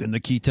belongs in the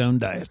ketone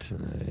diet.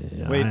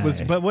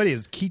 But what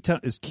is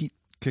ketone?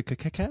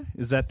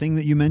 Is that thing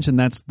that you mentioned?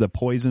 That's the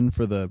poison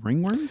for the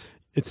ringworms?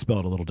 It's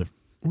spelled a little different.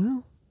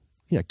 Well,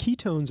 yeah,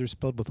 ketones are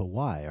spelled with a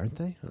Y, aren't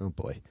they? Oh,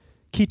 boy.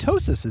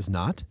 Ketosis is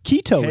not.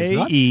 Keto is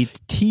not.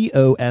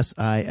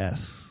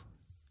 Ketosis.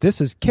 This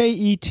is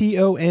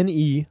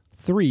ketone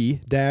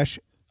 3-octanoate.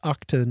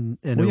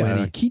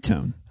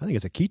 Ketone. I think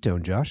it's a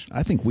ketone, Josh.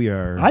 I think we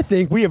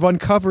have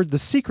uncovered the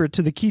secret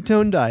to the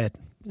ketone diet,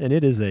 and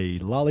it is a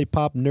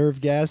lollipop nerve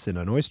gas in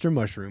an oyster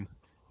mushroom.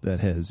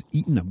 That has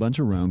eaten a bunch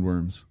of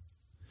roundworms.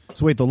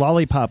 So wait, the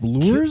lollipop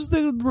lures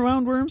the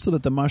roundworm so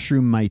that the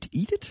mushroom might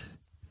eat it?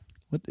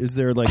 What is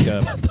there like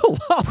a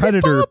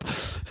predator?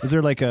 Is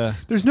there like a?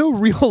 There's no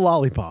real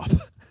lollipop.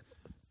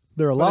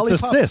 They're a lollipop.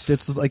 It's a cyst.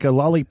 It's like a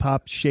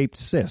lollipop-shaped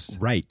cyst.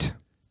 Right.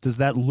 Does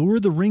that lure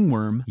the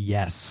ringworm?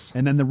 Yes.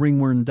 And then the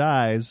ringworm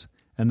dies,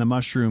 and the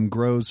mushroom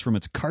grows from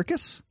its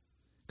carcass?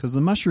 Because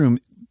the mushroom,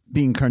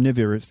 being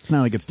carnivore, it's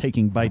not like it's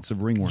taking bites of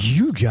ringworms.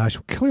 You, Josh,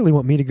 clearly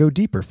want me to go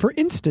deeper. For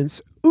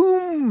instance,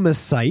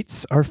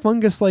 oomocytes are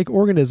fungus-like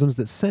organisms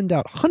that send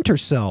out hunter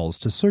cells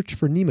to search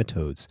for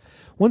nematodes.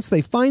 Once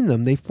they find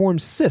them, they form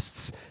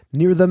cysts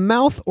near the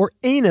mouth or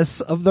anus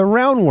of the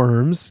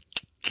roundworms.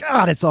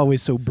 God, it's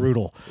always so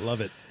brutal. Love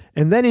it.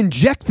 And then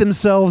inject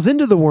themselves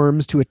into the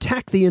worms to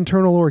attack the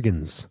internal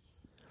organs.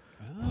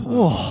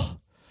 Oh.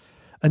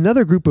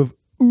 Another group of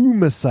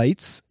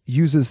oomocytes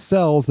uses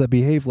cells that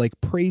behave like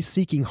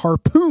prey-seeking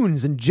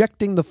harpoons,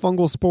 injecting the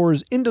fungal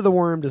spores into the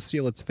worm to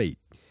seal its fate.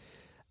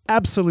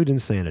 Absolute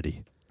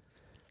insanity.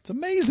 It's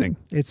amazing.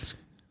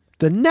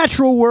 The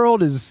natural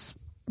world is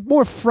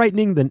more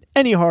frightening than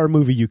any horror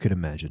movie you could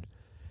imagine.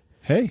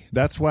 Hey,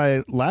 that's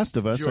why Last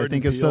of Us, Jordan I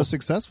think, is so Peele.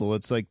 successful.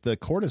 It's like the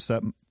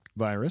cordyceps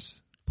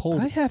virus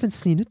pulled. I haven't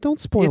seen it. Don't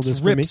spoil this It's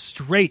for me. ripped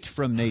straight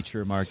from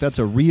nature, Mark. That's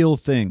a real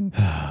thing.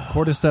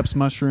 Cordyceps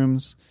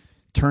mushrooms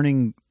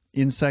turning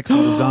insects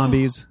into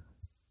zombies.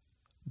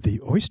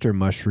 The oyster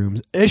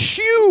mushrooms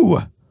eschew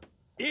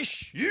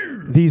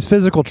Issue. these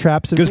physical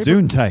traps in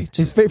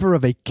Gesundheit. favor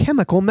of a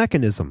chemical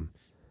mechanism.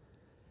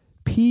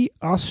 P.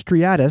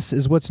 austriatus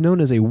is what's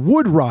known as a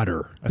wood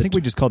rotter. I think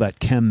we just call that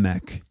chem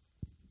mech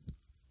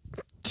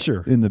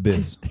Sure. in the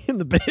biz. In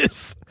the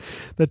biz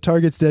that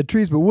targets dead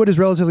trees, but wood is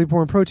relatively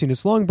poor in protein.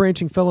 Its long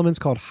branching filaments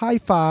called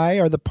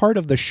hyphae are the part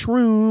of the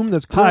shroom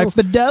High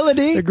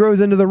fidelity. that grows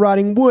into the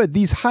rotting wood.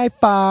 These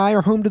hyphae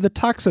are home to the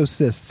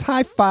toxocysts.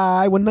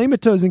 Hyphae, when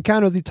nematodes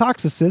encounter the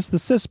toxocysts, the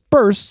cyst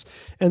bursts,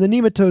 and the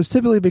nematodes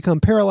typically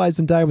become paralyzed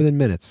and die within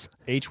minutes.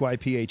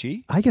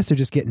 HYPHE. I guess they're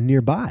just getting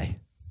nearby.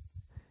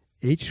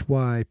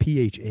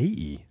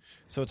 HYPHAE.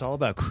 So it's all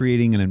about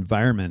creating an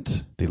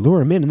environment They lure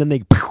them in, and then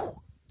they...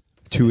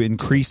 to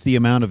increase the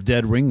amount of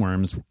dead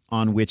ringworms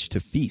on which to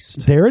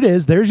feast. There it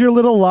is. There's your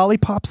little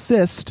lollipop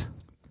cyst.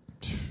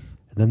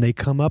 And then they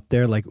come up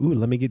there like, ooh,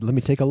 let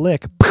me take a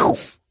lick.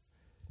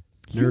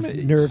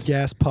 Nerve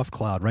gas puff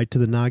cloud right to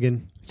the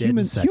noggin.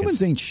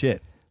 Humans ain't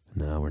shit.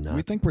 No, we're not.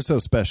 We think we're so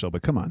special,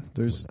 but come on.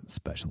 There's Not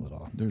special at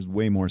all. there's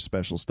way more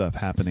special stuff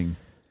happening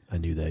I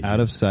knew that. out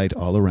of sight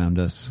all around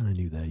us. I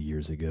knew that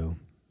years ago.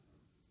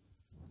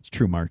 It's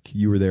true, Mark.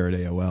 You were there at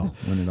AOL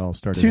when it all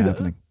started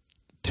happening.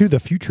 To the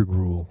future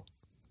gruel.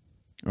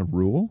 A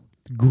rule?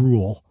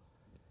 Gruel.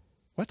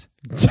 What?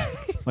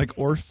 like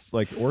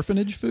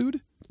orphanage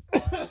food?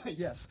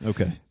 Yes.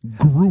 Okay.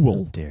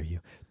 Gruel. How dare you.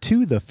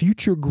 To the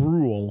future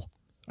gruel.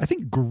 I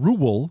think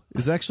gruel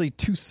is actually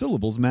two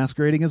syllables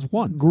masquerading as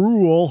one.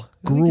 Gruel.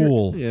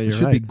 Gruel. Yeah, it you're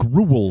should right. be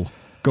gruel.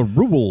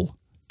 Gruel.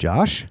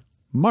 Josh.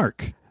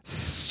 Mark.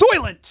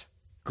 Soylent.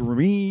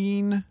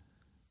 Green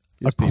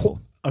is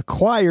people.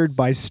 Acquired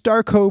by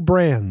Starco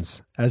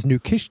Brands as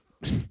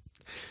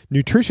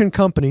nutrition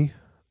company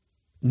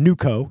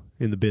Nuco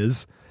in the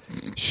biz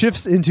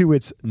shifts into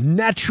its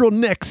natural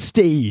next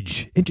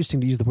stage. Interesting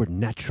to use the word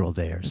natural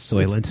there.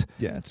 Soylent.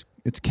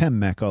 It's chem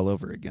mech all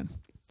over again.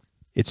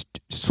 It's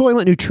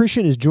Soylent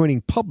Nutrition is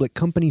joining public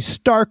company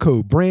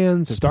Starco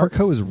Brands.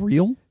 Starco is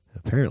real?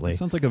 Apparently. It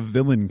sounds like a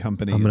villain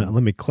company.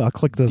 I'll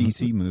click the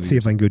DC movie. See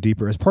if I can go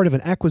deeper. As part of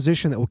an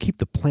acquisition that will keep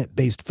the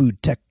plant-based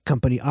food tech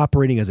company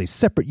operating as a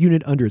separate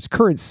unit under its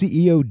current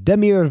CEO,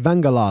 Demir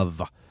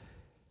Vangalov.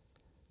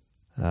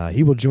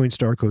 He will join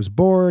Starco's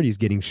board. He's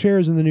getting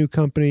shares in the new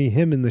company.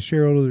 Him and the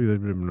shareholders.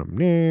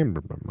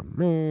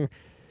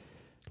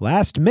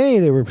 Last May,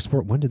 they were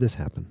exploring. When did this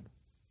happen?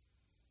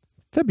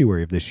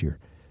 February of this year.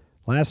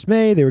 Last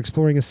May, they were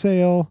exploring a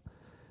sale.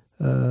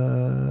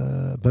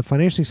 But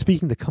financially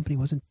speaking, the company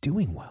wasn't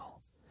doing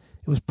well.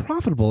 It was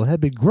profitable and had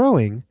been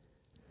growing,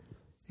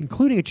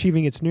 including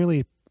achieving its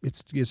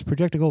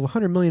projected goal of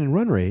 $100 million in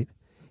run rate.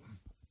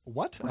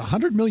 What?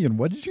 100 million?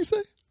 What did you say?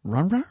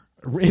 Run rate?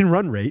 In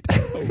run rate.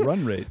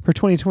 Run rate. For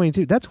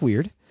 2022. That's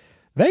weird.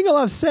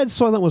 Vangalov said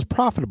Soylent was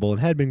profitable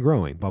and had been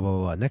growing. Blah, blah,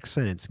 blah. Next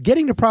sentence.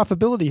 Getting to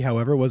profitability,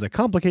 however, was a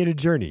complicated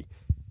journey.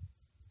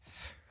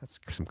 That's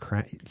some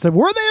crap. So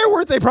were they or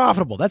weren't they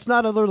profitable? That's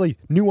not a literally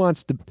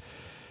nuanced.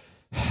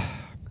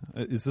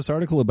 Is this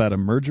article about a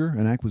merger,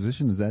 an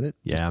acquisition? Is that it?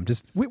 Yeah,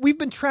 we've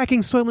been tracking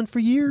Soylent for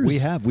years. We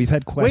have. We've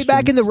had questions. Way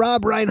back in the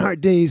Rob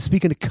Reinhardt days,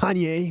 speaking of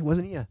Kanye,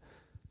 wasn't he a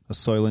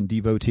Soylent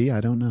devotee? I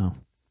don't know.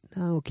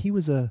 No, he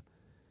was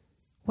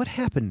what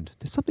happened?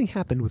 Something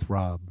happened with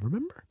Rob,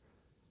 remember?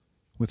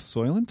 With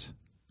Soylent?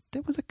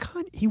 There was a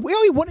Kanye. He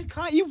wanted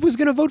Kanye. He was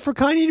going to vote for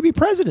Kanye to be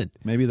president.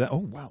 Maybe that.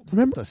 Oh, wow.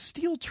 Remember the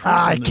steel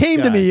trap. It came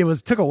to me. It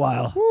took a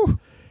while. Whew.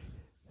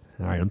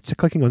 All right, I'm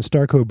clicking on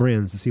Starco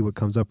Brands to see what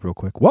comes up real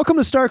quick. Welcome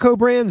to Starco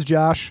Brands,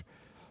 Josh.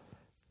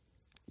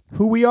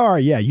 Who we are?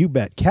 Yeah, you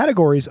bet.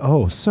 Categories.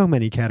 Oh, so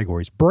many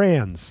categories.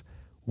 Brands.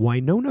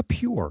 Winona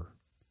Pure.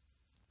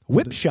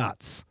 Whip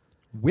Shots.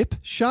 Whip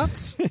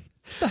Shots?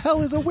 The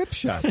hell is a whip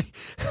shot?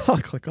 I'll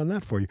click on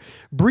that for you.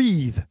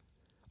 Breathe.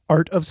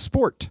 Art of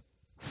Sport.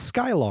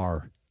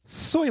 Skylar.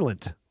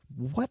 Soylent.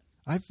 What?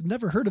 I've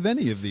never heard of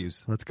any of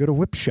these. Let's go to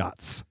Whip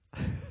Shots.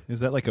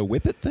 Is that like a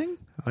whip it thing?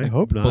 I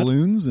hope not.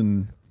 Balloons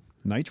and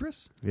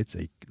nitrous?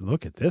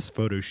 Look at this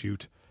photo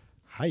shoot.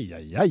 Hi.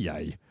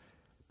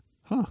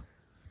 Huh.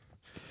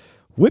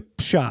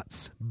 Whip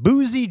Shots.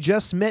 Boozy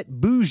just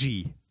met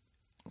bougie.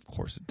 Of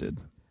course it did.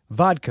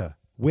 Vodka.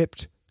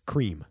 Whipped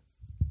cream.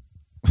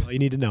 All you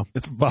need to know.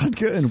 It's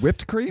vodka and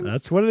whipped cream?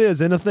 That's what it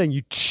is in a thing.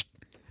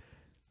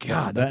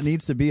 God, that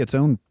needs to be its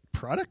own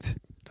product?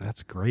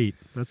 That's great.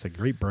 That's a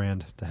great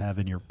brand to have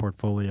in your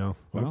portfolio.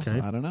 Well, okay.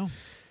 I don't know.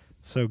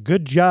 So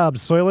good job,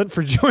 Soylent,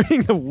 for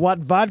joining the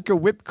vodka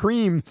whipped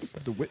cream.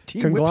 The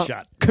team whip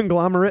shot.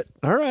 Conglomerate.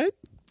 All right.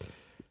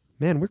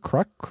 Man, we're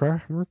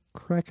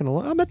cracking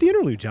along. I'm at the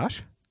Interlude,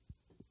 Josh.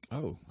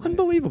 Oh.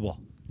 Unbelievable.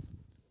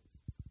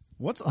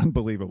 What's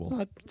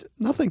unbelievable?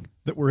 Nothing.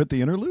 That we're at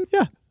the Interlude?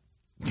 Yeah.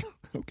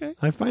 Okay.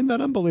 I find that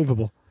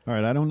unbelievable. All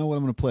right, I don't know what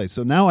I'm going to play.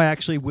 So now I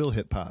actually will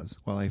hit pause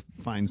while I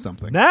find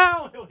something.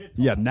 Now he'll hit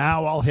pause. Yeah,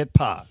 now I'll hit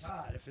pause.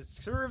 God, if it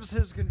serves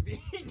his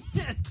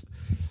convenience.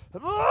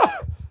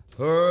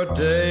 Her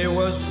day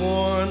was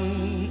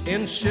born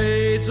in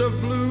shades of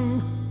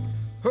blue.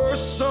 Her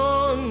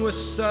song was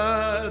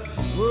sad,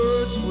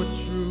 words were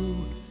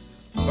true.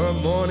 Her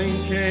morning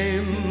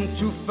came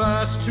too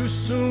fast, too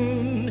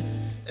soon,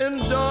 and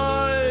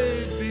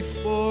died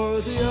before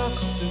the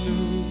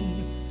afternoon.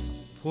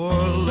 Poor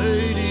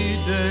Lady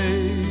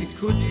Day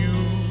could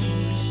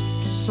use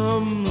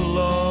some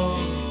love,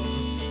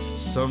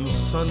 some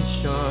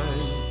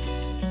sunshine.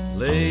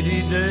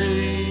 Lady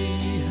Day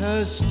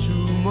has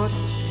too much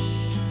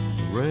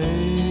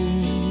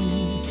rain.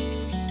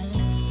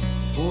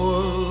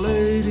 Poor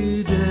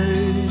Lady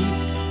Day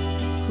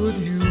could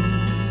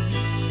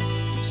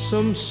use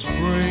some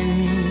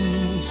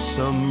spring,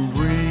 some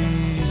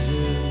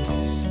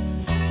breezes.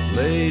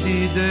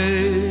 Lady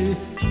Day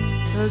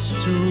has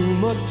too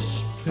much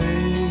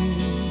pain.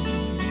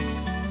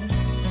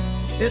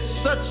 It's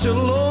such a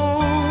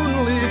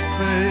lonely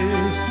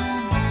face,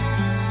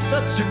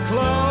 such a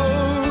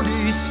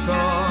cloudy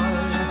sky,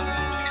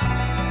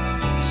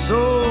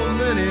 so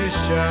many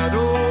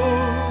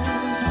shadows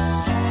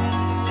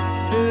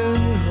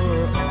in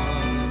her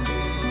eyes,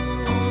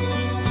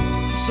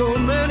 so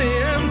many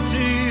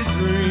empty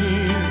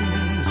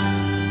dreams,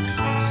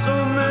 so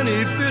many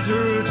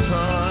bitter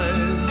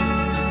times.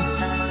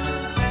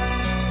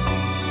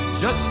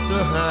 Just a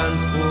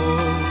handful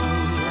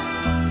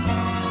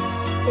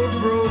of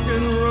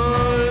broken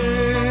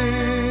rhymes.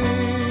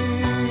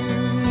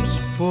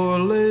 Poor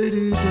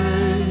Lady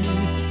Day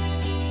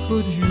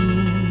could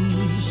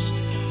use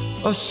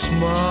a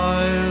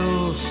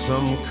smile,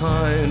 some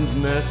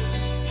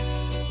kindness.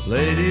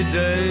 Lady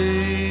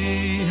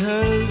Day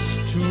has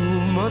too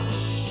much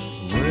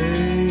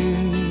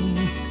rain.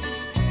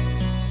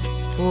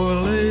 Poor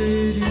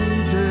Lady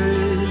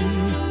Day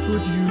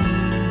could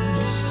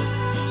use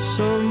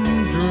some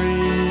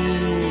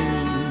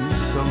dreams,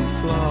 some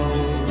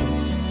flowers.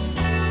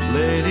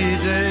 Lady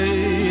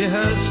Day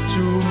has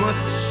too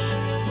much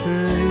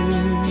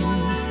pain.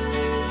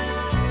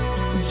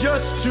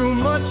 Just too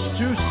much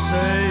to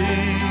say,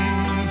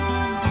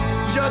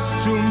 just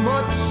too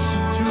much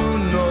to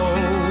know,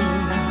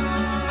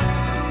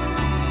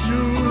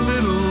 too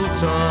little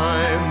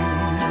time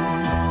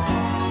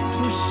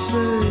to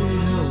say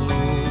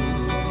hello.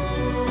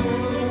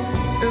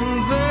 And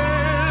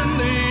then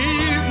the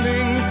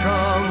evening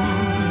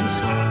comes,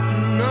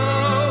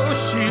 now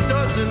she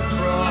doesn't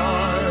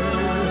cry,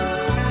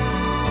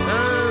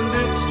 and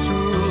it's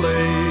too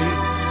late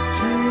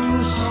to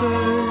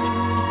say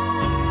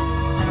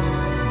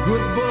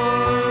goodbye.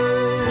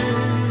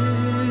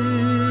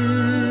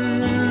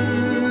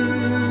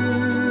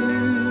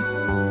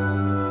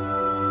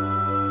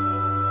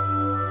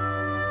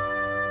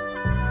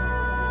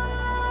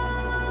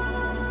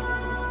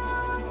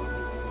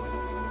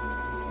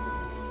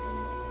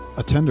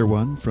 A tender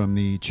one from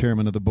the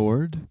chairman of the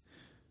board,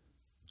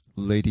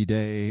 Lady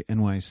Day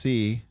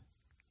NYC.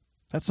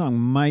 That song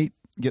might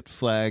get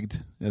flagged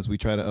as we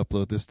try to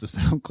upload this to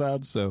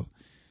SoundCloud, so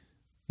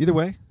either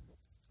way,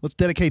 let's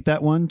dedicate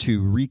that one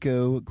to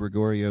Rico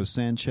Gregorio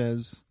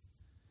Sanchez.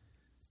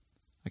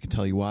 I can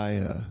tell you why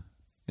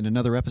in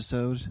another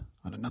episode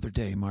on another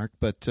day, Mark.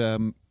 But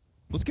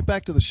let's get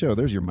back to the show.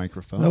 There's your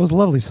microphone. That was a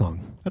lovely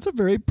song. That's a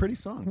very pretty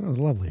song. That was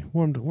lovely.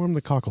 Warmed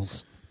the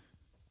cockles.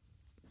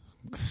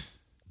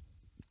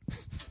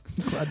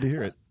 Glad to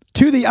hear it.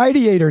 To the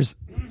ideators.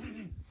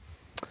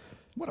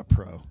 What a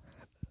pro.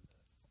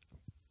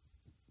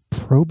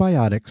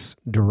 Probiotics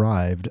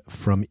derived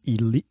from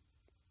elite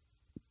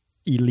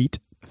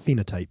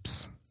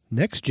phenotypes.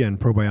 Next-gen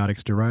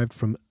probiotics derived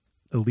from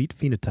elite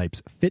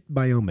phenotypes. Fit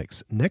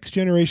Biomics.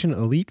 Next-generation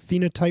elite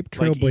phenotype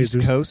trailblazers. Like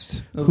East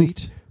Coast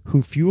elite?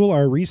 Who fuel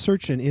our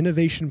research and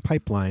innovation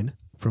pipeline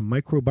from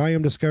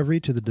microbiome discovery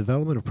to the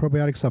development of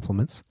probiotic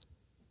supplements.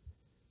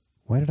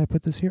 Why did I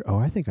put this here? Oh,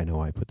 I think I know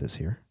why I put this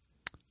here.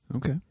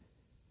 Okay.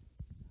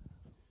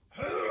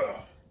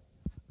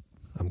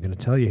 I'm going to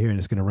tell you here, and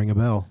it's going to ring a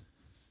bell.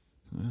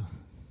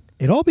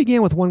 It all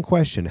began with one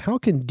question. How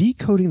can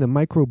decoding the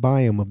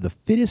microbiome of the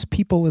fittest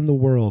people in the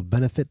world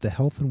benefit the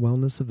health and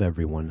wellness of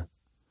everyone?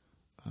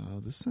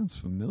 This sounds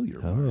familiar.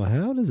 Oh, Mark.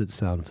 how does it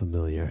sound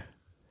familiar?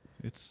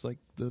 It's like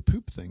the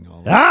poop thing.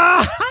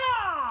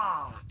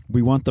 Ah!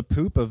 We want the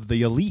poop of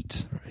the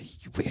elite.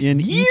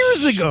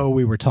 Years ago,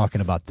 we were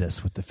talking about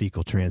this with the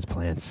fecal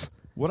transplants.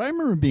 What I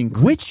remember being...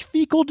 Which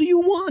fecal do you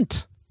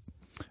want?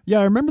 Yeah,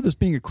 I remember this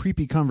being a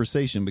creepy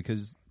conversation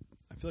because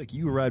I feel like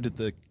you arrived at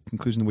the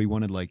conclusion that we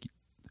wanted like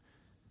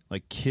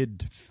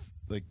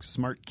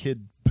smart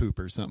kid poop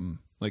or something.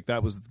 Like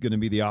that was going to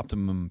be the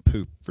optimum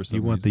poop for some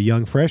reason. You want the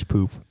young, fresh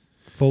poop,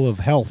 full of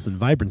health and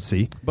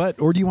vibrancy.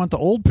 Or do you want the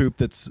old poop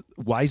that's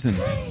wizened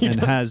and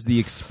has the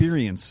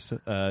experience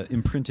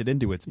imprinted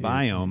into its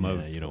biome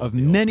of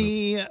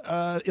many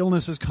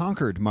illnesses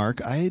conquered,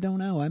 Mark? I don't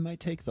know. I might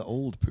take the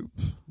old poop.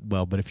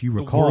 Well, but if you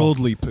recall, the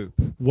worldly poop.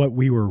 What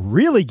we were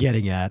really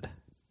getting at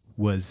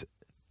was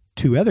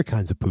two other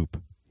kinds of poop.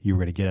 You were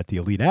going to get at the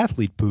elite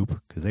athlete poop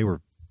because they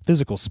were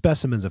physical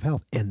specimens of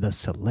health, and the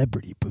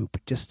celebrity poop,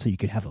 just so you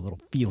could have a little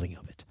feeling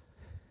of it.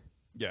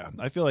 Yeah,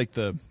 I feel like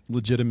the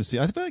legitimacy,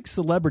 I feel like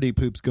celebrity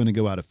poop's going to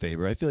go out of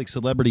favor. I feel like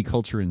celebrity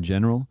culture in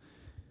general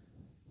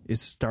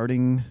is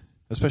starting,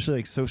 especially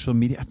like social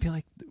media. I feel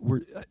like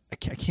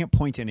I can't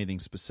point to anything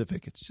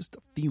specific. It's just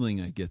a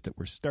feeling I get that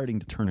we're starting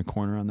to turn a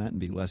corner on that and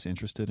be less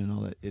interested in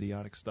all that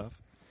idiotic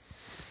stuff.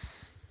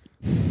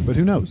 But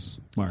who knows,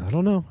 Mark? I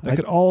don't know. That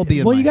could all be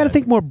in Well, my you got to head.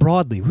 think more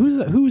broadly.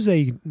 Who's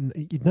a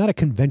not a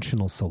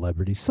conventional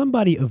celebrity,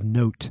 somebody of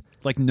note.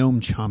 Like Noam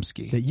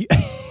Chomsky. That you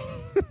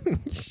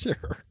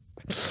Sure.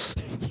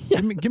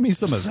 Give me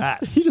some of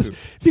that.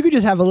 If you could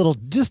just have a little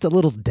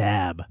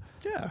dab.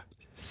 Yeah.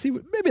 See,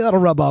 maybe that'll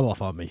rub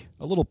off on me.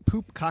 A little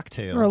poop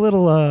cocktail. Or a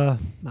little, I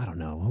don't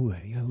know.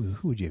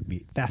 Who would you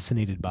be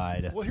fascinated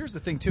by to Well, here's the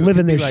thing, too. live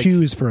in their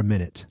shoes for a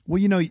minute?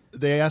 Well,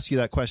 they ask you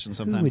that question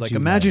sometimes. Like,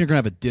 imagine you're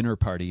going to have a dinner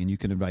party and you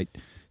can invite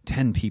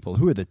 10 people.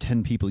 Who are the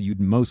 10 people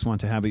you'd most want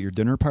to have at your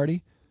dinner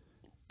party?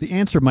 The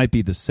answer might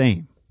be the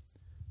same.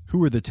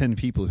 Who are the 10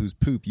 people whose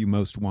poop you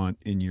most want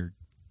in your,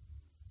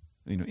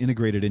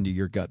 integrated into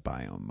your gut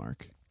biome,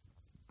 Mark?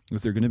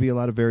 Is there going to be a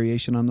lot of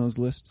variation on those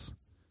lists?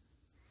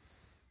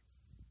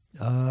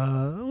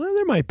 Well,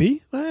 there might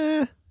be.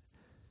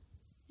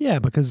 Yeah,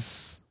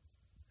 because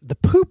the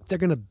poop they're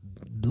going to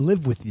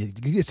live with you.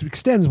 It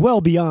extends well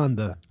beyond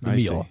the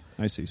meal.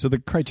 I see. So the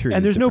criteria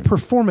And is there's no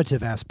different.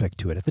 performative aspect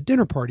to it. At the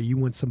dinner party, you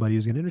want somebody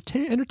who's going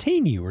to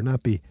entertain you or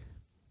not be,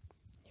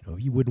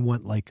 you wouldn't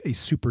want like a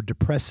super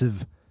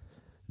depressive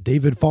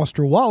David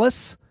Foster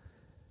Wallace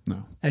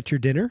at your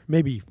dinner.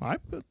 Maybe.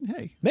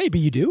 Hey. Maybe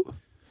you do.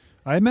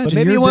 I imagine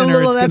maybe your you want a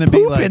dinner little it's of going that to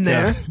be poop like in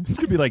there. it's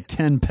going to be like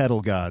 10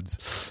 pedal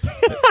gods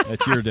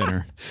at your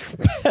dinner.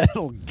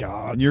 Pedal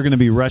gods. And you're going to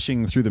be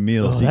rushing through the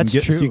meal so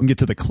you can get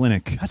to the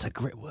clinic. That's a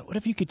great. What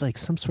if you could like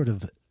some sort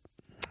of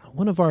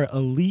one of our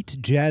elite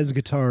jazz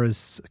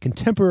guitarists,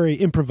 contemporary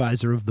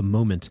improviser of the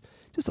moment,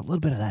 just a little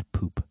bit of that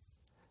poop.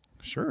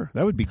 Sure,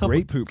 that would be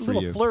great poop for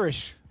you.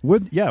 Flourish.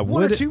 One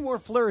or two more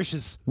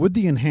flourishes. Would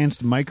the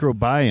enhanced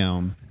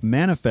microbiome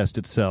manifest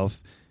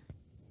itself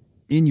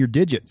in your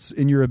digits,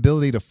 in your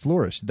ability to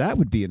flourish? That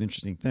would be an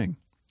interesting thing.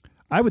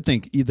 I would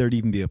think there'd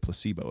even be a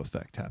placebo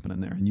effect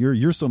happening there. And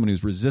you're someone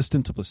who's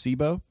resistant to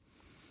placebo.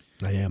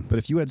 I am. But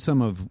if you had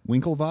some of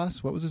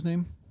Winklevoss, what was his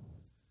name?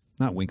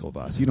 Not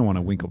Winklevoss. You don't want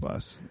a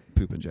Winklevoss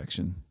poop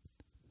injection.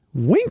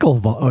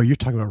 Winklevoss? Oh, you're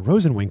talking about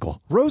Rosenwinkel.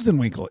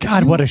 Rosenwinkel.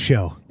 God, what a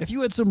show. If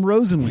you had some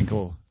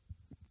Rosenwinkel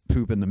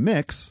poop in the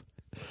mix,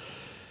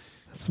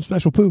 that's some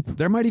special poop.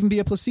 There might even be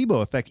a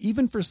placebo effect,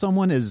 even for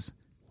someone as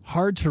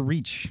hard to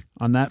reach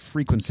on that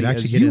frequency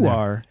as you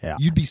are. Yeah.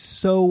 You'd be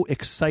so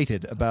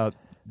excited about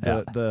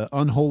the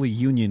unholy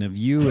union of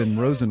you and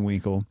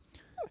Rosenwinkel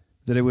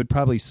that it would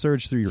probably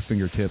surge through your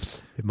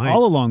fingertips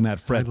all along that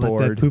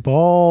fretboard. I'd let that poop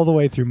all the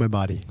way through my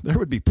body. There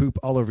would be poop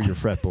all over your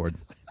fretboard.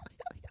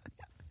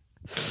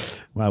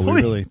 Wow, we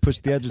really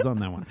pushed the edges on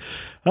that one.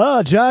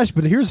 Oh, Josh,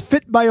 but here's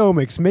Fit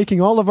Biomics,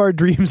 making all of our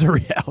dreams a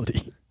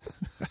reality.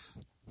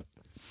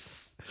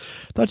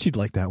 Thought you'd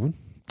like that one.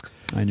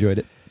 I enjoyed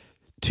it.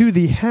 To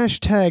the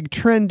hashtag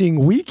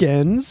trending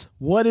weekends,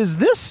 what is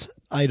this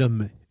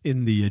item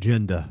in the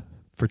agenda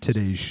for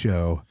today's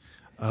show.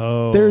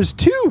 Oh. There's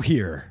two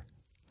here.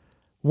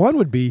 One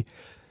would be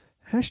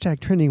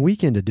 #Trending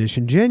Weekend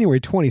Edition, January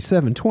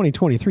 27,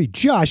 2023.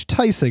 Josh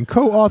Tyson,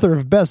 co-author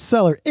of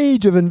bestseller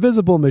Age of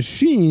Invisible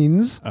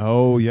Machines.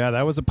 Oh, yeah,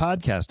 that was a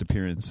podcast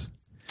appearance.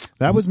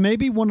 That was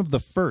maybe one of the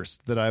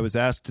first that I was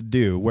asked to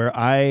do where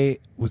I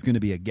was going to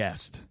be a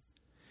guest.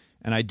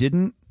 And I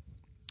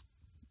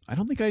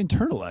don't think I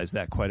internalized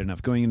that quite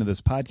enough going into this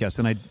podcast.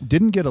 And I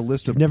didn't get a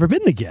list of... You've never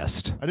been the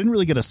guest. I didn't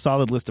really get a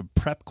solid list of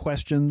prep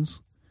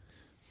questions.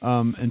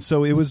 And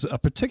so it was a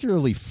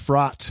particularly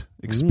fraught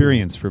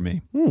experience for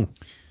me.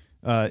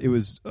 It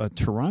was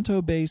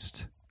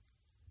Toronto-based.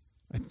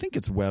 I think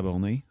it's web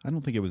only. I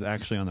don't think it was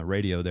actually on the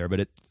radio there, but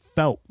it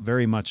felt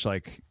very much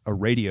like a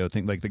radio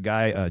thing. Like the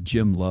guy,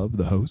 Jim Love,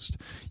 the host.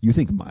 You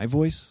think my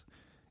voice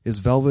is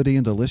velvety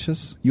and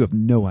delicious? You have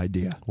no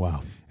idea.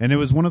 Wow. And it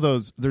was one of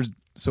those...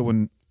 So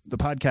when the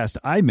podcast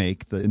I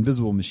make, the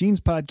Invisible Machines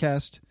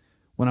podcast,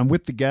 when I'm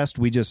with the guest,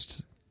 we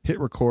just hit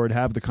record,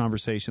 have the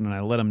conversation, and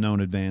I let them know in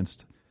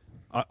advance.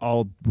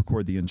 I'll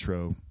record the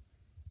intro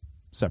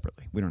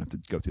separately. We don't have to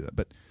go through that.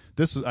 But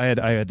this was, I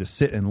had to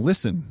sit and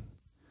listen.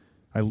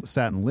 I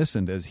sat and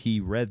listened as he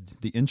read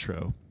the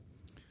intro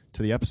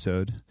to the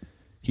episode.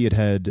 He had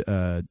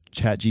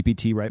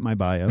ChatGPT write my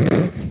bio.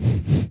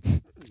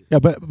 Yeah,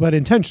 but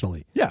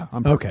intentionally. Yeah,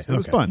 on purpose. It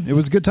was fun. It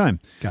was a good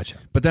time. Gotcha.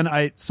 But then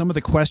some of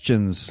the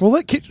questions...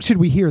 Well, should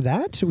we hear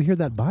that? Should we hear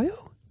that bio?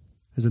 Or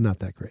is it not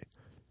that great?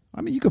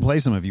 I mean, you could play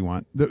some if you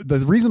want.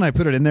 The reason I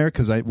put it in there,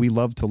 because we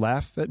love to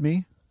laugh at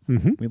me.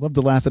 Mm-hmm. We love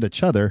to laugh at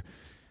each other.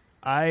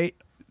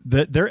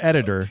 Their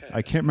editor,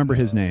 I can't remember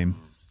his name.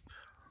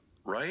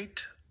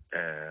 Write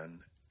an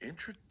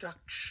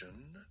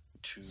introduction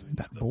to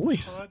that the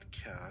voice.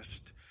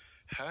 podcast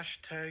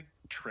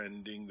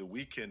 #Trending the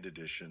Weekend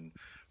Edition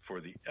for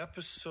the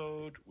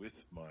episode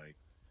with my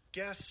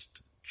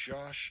guest,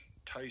 Josh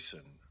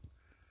Tyson.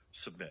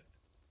 Submit.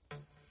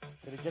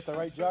 Did it get the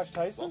right Josh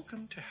Tyson?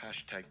 Welcome to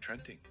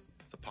 #Trending,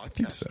 the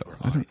podcast where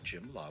I,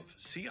 Jim Love,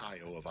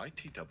 CIO of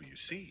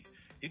ITWC,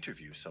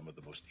 interview some of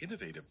the most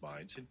innovative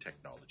minds in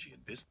technology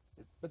and business.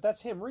 But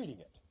that's him reading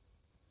it.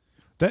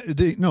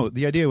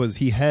 The idea was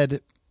he had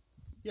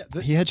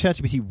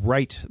ChatGPT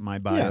write my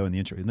bio in the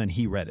intro, and then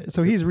he read it.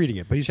 So he's reading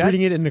it, but he's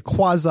reading it in a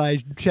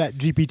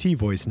quasi-ChatGPT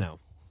voice now.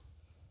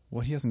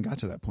 Well, he hasn't got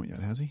to that point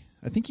yet, has he?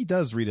 I think he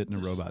does read it in a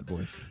robot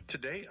voice.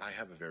 Today, I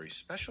have a very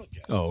special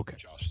guest,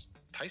 Josh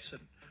Tyson,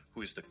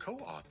 who is the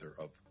co-author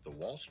of the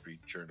Wall Street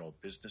Journal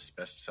business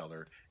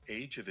bestseller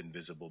Age of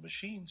Invisible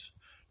Machines,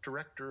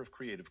 director of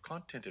creative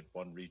content at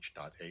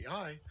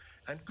OneReach.ai,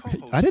 and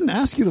co-host... I didn't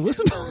ask you to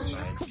listen to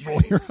Roll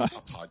Your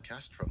Eyes. A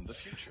podcast from the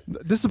future.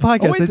 This is a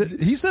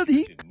podcast. He said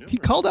he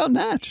called out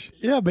Natch.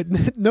 Yeah, but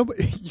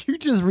nobody. You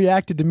just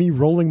reacted to me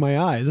rolling my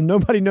eyes, and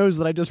nobody knows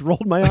that I just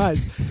rolled my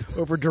eyes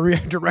over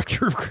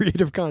director of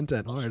creative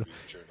content. All right.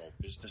 Journal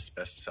business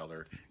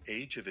bestseller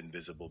Age of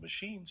Invisible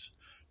Machines,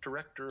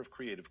 director of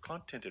creative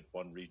content at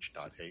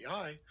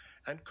OneReach.ai,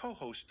 and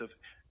co-host of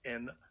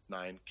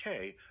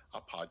N9K,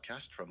 a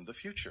podcast from the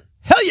future.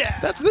 Hell yeah!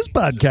 That's this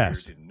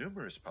podcast. Appeared in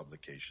numerous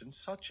publications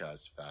such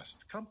as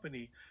Fast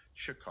Company,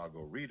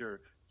 Chicago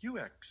Reader,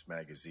 UX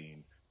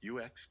Magazine,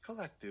 UX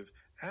Collective,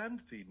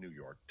 and the New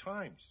York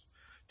Times.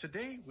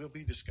 Today, we'll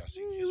be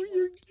discussing his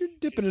work, You're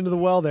dipping into the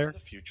well there. the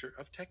future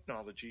of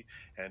technology,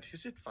 and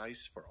his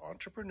advice for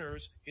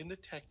entrepreneurs in the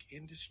tech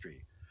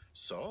industry.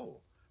 So,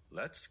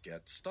 let's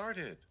get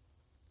started.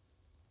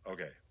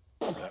 Okay,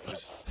 that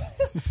was...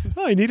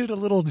 Oh, I needed a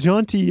little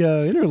jaunty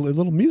interlude,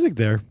 little music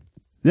there.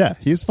 Yeah,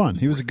 he was fun.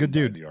 He was a good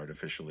dude. The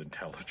artificial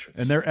intelligence.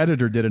 And their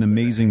editor did an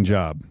amazing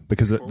job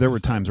because there were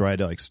times where I had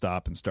to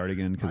stop and start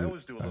again I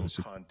always because do a I little was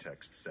just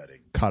context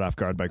setting. caught off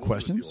guard by We'll do it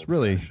questions. the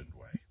Really, old-fashioned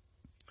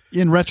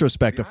way. in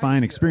retrospect, a The fine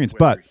idea experience. of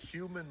But whether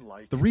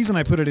human-like the reason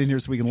I put it in here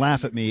so we can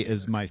laugh at me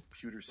is I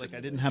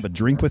didn't have a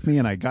drink with me,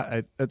 and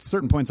at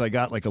certain points I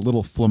got like a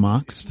little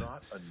flummoxed,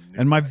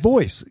 and my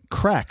voice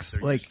cracks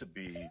like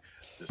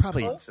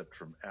probably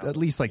at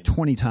least like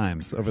 20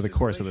 times over the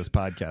course of this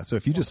podcast. So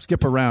if you just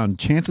skip around,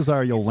 chances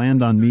are you'll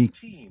land on me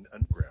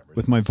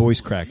with my voice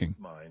cracking.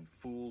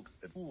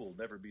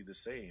 Never be the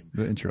same.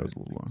 The intro is a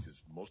little long.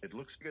 It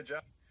looks a good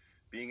job.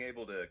 Being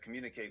able to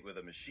communicate with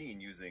a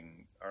machine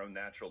using our own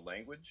natural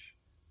language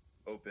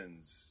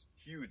opens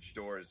huge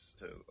doors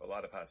to a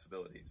lot of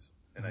possibilities.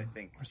 And I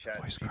think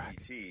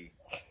ChatGPT,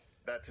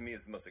 that to me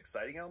is the most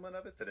exciting element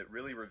of it, that it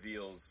really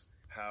reveals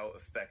how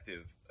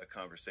effective a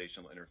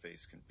conversational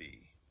interface can be.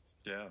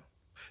 Yeah.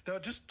 Now,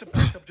 just to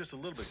back up just a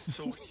little bit,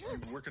 so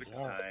you work at a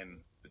time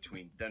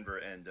between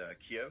Denver and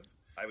Kiev.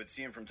 I would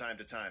see him from time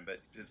to time, but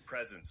his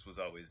presence was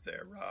always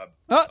there. Rob.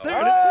 Oh,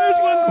 there's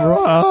one.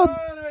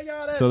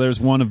 Rob. So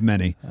there's one of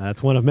many.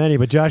 That's one of many.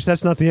 But Josh,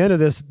 that's not the end of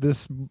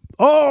this.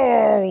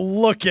 Oh,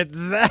 look at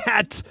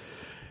that.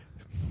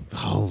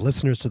 Oh,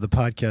 listeners to the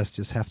podcast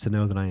just have to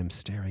know that I am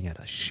staring at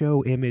a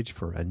show image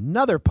for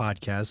another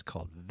podcast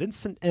called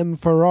Vincent M.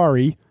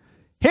 Ferrari,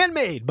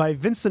 handmade by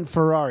Vincent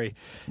Ferrari.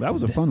 That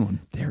was a fun one.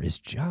 There is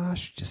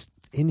Josh just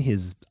in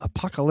his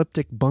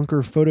apocalyptic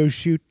bunker photo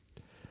shoot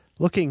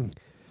looking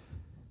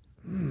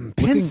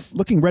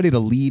Looking ready to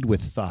lead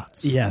with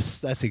thoughts. Yes,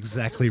 that's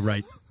exactly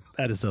right.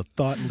 That is a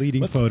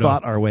thought-leading Let's photo.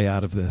 thought our way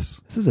out of this.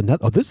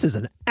 This is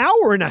an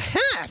hour and a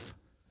half.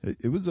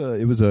 It was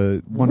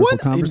a wonderful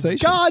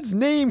conversation. What in God's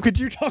name could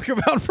you talk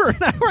about for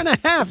an hour and a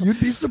half? You'd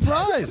be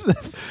surprised.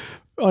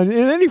 In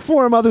any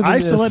form other than I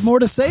this. still had more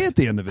to say at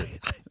the end of it.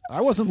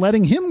 I wasn't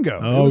letting him go.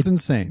 It was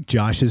insane.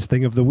 Josh's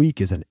thing of the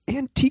week is an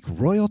antique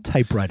royal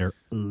typewriter.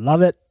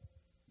 Love it.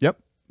 Yep,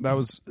 that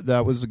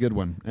was a good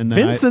one. And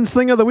then Vincent's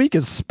thing of the week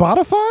is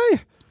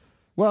Spotify?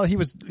 Well, he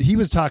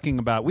was talking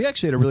about. We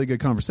actually had a really good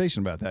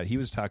conversation about that. He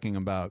was talking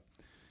about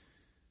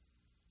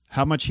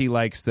how much he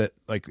likes that.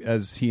 Like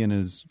as he and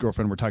his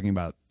girlfriend were talking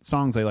about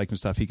songs they liked and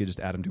stuff, he could just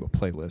add them to a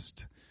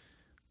playlist,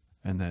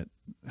 and that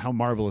how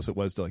marvelous it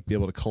was to like be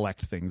able to collect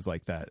things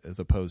like that as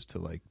opposed to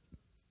like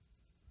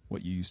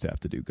what you used to have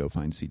to do, go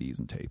find CDs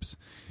and tapes.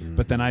 Mm-hmm.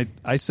 But then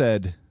I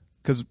said,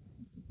 because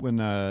when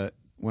I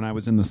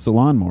was in the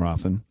salon more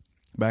often,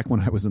 back when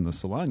I was in the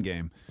salon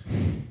game.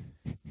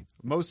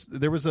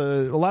 There was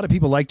a lot of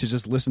people like to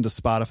just listen to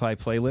Spotify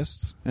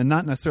playlists, and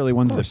not necessarily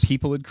ones that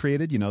people had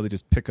created. You know, they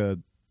just pick a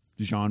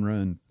genre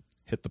and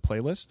hit the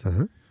playlist.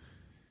 Uh-huh.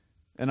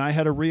 And I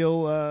had a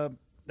real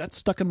that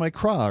stuck in my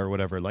craw or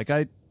whatever. Like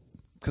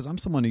because I'm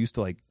someone who used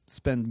to like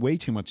spend way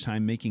too much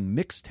time making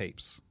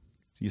mixtapes.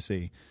 You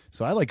see,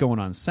 so I like going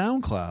on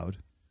SoundCloud,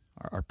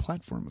 our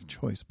platform of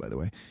choice, by the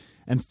way,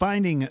 and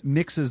finding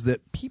mixes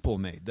that people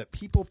made, that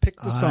people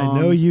picked the songs.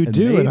 I know you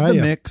do, and I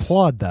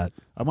applaud that.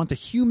 I want the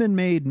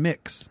human-made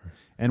mix.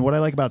 And what I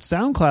like about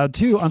SoundCloud,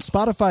 too, on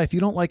Spotify, if you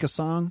don't like a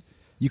song,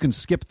 you can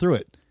skip through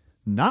it.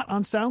 Not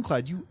on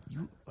SoundCloud. You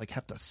like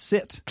have to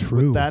sit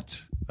with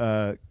that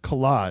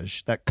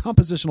collage, that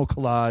compositional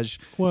collage,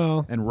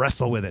 and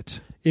wrestle with it.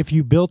 If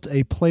you built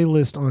a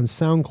playlist on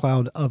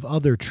SoundCloud of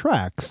other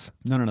tracks...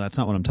 No, that's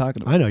not what I'm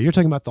talking about. I know. You're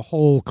talking about the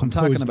whole composed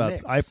I'm talking about...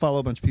 mix. I follow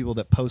a bunch of people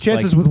that post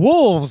Chances with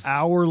Wolves.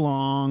 hour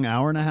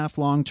and a half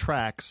long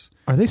tracks.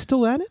 Are they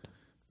still at it?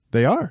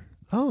 They are.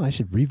 Oh, I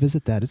should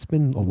revisit that. It's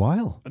been a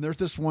while. And there's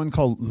this one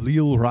called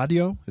Lille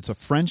Radio. It's a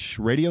French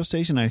radio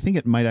station. I think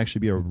it might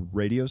actually be a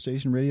radio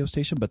station,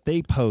 but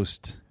they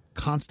post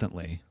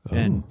constantly. Oh.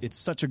 And it's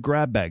such a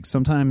grab bag.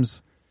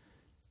 Sometimes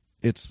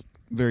it's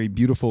very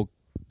beautiful,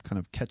 kind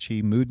of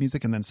catchy mood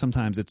music, and then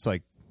sometimes it's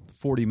like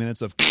 40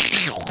 minutes of...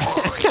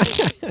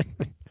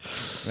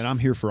 And I'm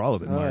here for all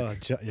of it,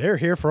 Mark. You're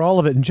here for all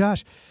of it. And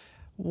Josh,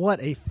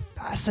 what a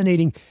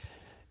fascinating...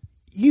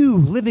 You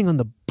living on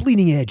the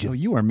bleeding edge of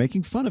you are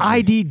making fun of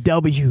me.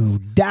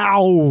 IDW,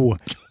 Dow,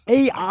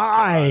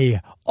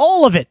 AI,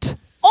 all of it.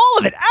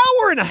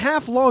 Hour and a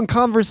half long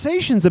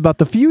conversations about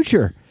the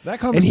future. That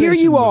conversation. And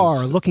here you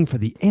are looking for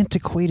the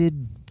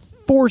antiquated,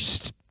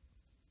 forced,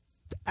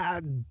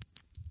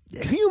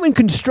 human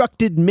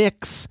constructed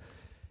mix,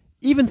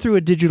 even through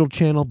a digital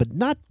channel, but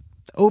not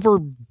over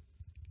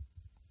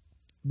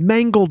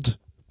mangled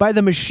by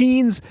the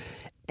machines.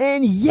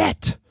 And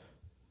yet...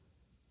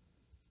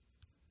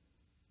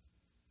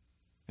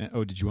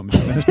 Oh, did you want me to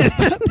finish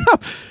that?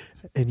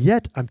 No. And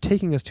yet, I'm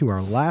taking us to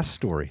our last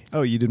story.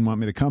 Oh, you didn't want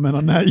me to comment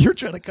on that? You're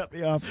trying to cut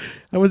me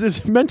off. I was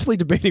just mentally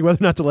debating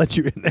whether or not to let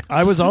you in there.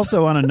 I was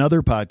also on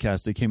another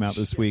podcast that came out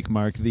this week,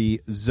 Mark,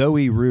 the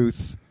Zoe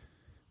Ruth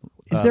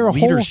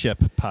Leadership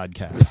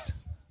podcast.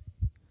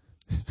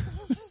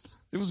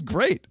 It was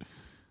great.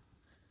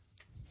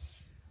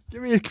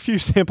 Give me a few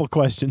sample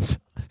questions.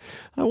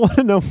 I want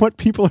to know what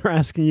people are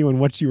asking you and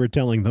what you were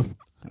telling them.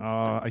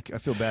 I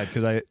feel bad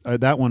because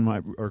that one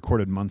I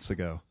recorded months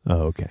ago.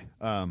 Oh, okay.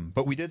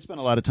 But we did spend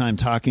a lot of time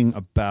talking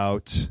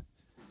about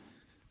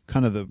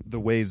kind of the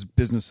ways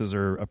businesses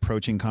are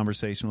approaching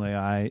conversational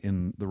AI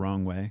in the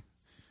wrong way,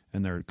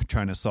 and they're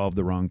trying to solve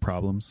the wrong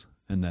problems,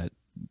 and that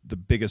the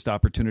biggest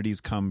opportunities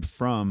come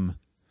from,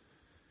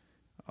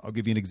 I'll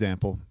give you an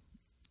example,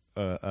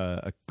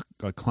 a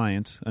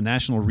client, a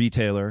national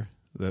retailer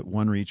that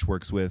OneReach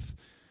works with.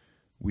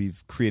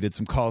 We've created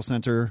some call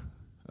center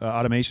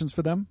automations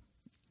for them.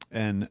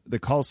 And the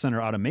call center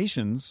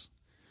automations,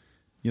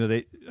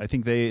 I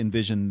think they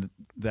envision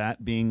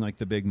that being like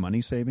the big money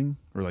saving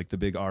or like the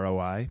big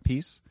ROI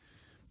piece.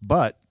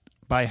 But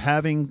by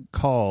having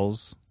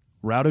calls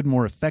routed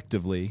more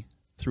effectively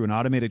through an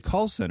automated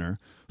call center,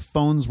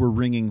 phones were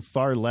ringing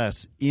far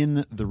less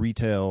in the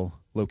retail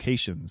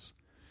locations.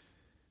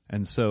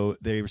 And so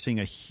they were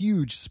seeing a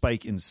huge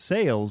spike in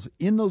sales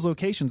in those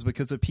locations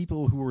because the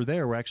people who were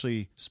there were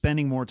actually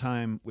spending more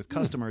time with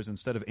customers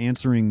instead of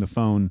answering the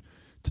phone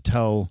to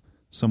tell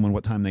someone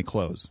what time they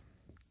close.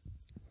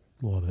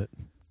 Love it.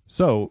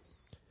 So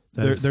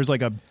there's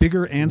like a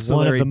bigger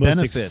ancillary benefit. One of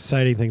the most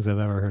exciting things I've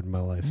ever heard in my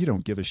life. You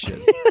don't give a shit.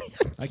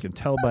 I can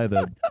tell by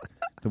the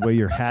way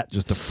your hat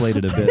just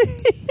deflated a bit.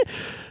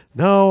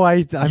 No, I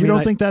you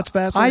don't think that's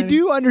fascinating? I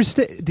do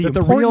understand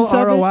the real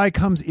ROI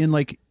comes in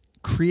like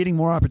creating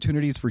more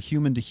opportunities for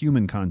human to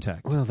human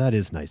contact. Well, that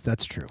is nice.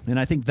 That's true. And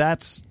I think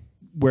that's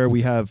where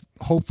we have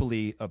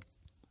hopefully a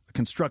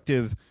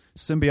constructive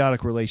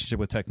symbiotic relationship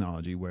with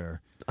technology where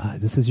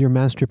this is your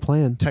master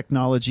plan.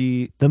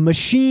 Technology, the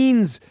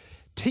machines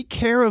take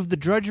care of the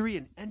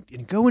drudgery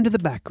and go into the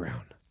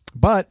background.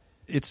 But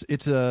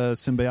it's a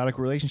symbiotic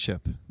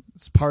relationship.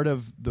 It's part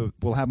of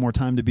we'll have more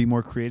time to be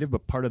more creative,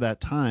 but part of that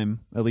time,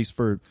 at least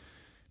for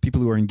people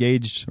who are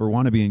engaged or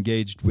want to be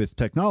engaged with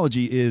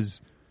technology,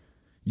 is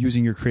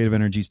using your creative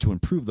energies to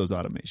improve those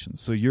automations.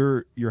 So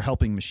you're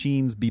helping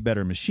machines be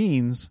better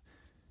machines,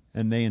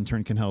 and they in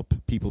turn can help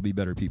people be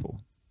better people.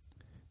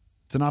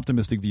 It's an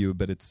optimistic view,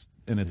 but it's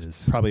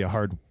probably a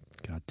hard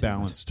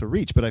balance to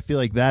reach. But I feel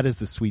like that is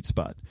the sweet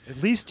spot.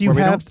 At least we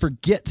don't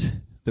forget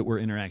that we're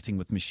interacting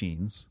with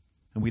machines,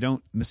 and we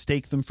don't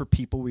mistake them for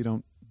people. We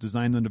don't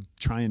design them to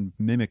try and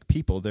mimic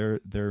people. They're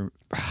there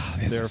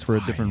for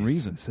a different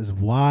reason. This is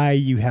why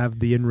you have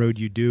the inroad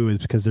you do, is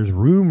because there's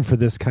room for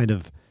this kind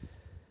of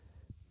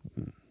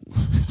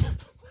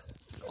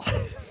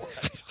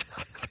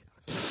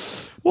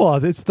well,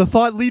 it's the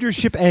thought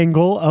leadership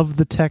angle of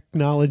the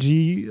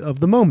technology of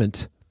the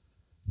moment.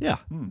 Yeah,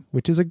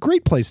 which is a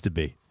great place to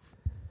be.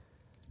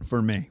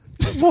 For me.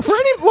 Well,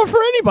 for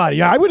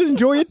anybody. I would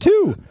enjoy it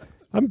too.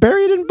 I'm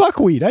buried in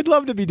buckwheat. I'd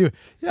love to be doing.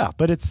 Yeah,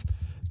 but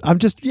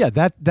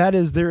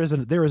there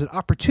is an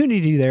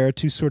opportunity there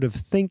to sort of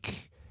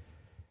think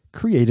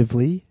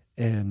creatively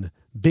and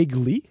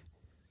bigly.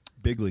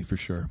 Bigly for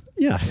sure.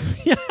 Yeah.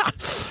 Yeah.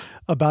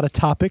 About a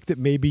topic that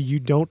maybe you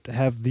don't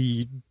have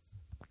the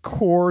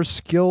core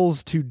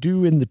skills to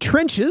do in the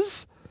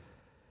trenches.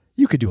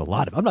 You could do a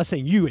lot of. I'm not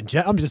saying you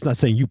I'm just not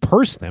saying you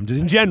personally. I'm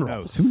just in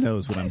general. Who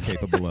knows what I'm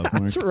capable of,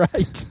 Mark? That's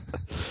right.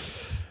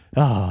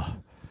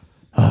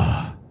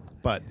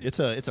 But it's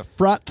a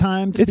fraught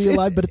time to be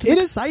alive, but it's an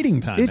exciting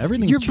time.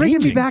 Everything's You're changing.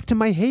 bringing me back to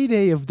my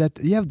heyday of that.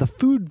 You have the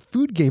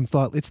food game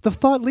thought. It's the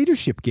thought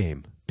leadership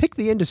game. Pick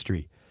the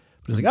industry.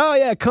 It's like, oh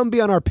yeah, come be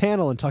on our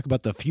panel and talk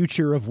about the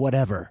future of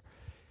whatever.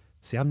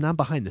 See, I'm not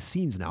behind the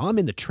scenes now. I'm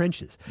in the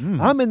trenches.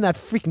 I'm in that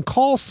freaking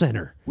call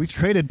center. We've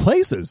traded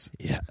places.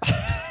 Yeah.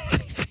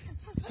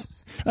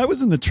 I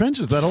was in the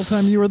trenches that whole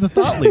time you were the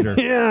thought leader.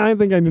 Yeah, I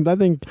think.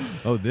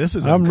 Oh, this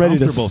is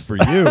uncomfortable for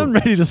you. I'm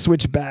ready to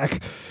switch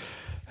back.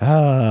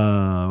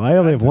 I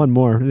only have one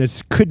more.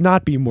 This could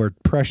not be more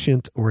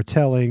prescient or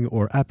telling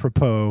or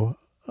apropos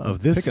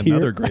of this. Pick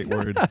another great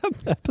word.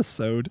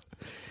 Episode.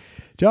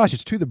 Josh,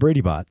 it's to the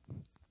Brady Bot.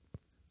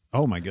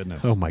 Oh my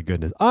goodness. Oh my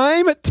goodness.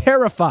 I'm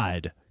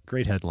terrified.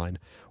 Great headline.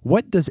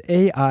 What does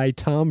AI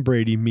Tom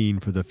Brady mean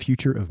for the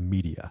future of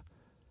media?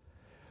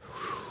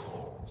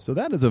 So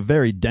that is a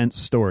very dense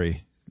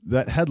story.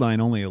 That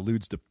headline only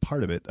alludes to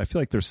part of it. I feel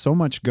like there's so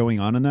much going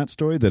on in that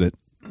story that it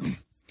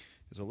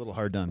is a little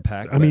hard to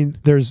unpack. I mean,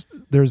 there's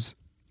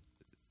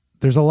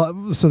a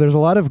lot. So there's a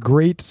lot of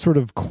great sort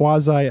of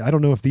quasi. I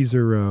don't know if these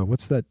are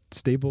what's that,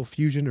 Stable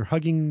Fusion or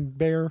Hugging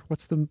Bear?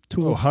 What's the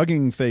tool? Oh,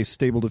 Hugging Face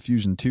Stable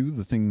Diffusion 2,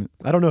 the thing.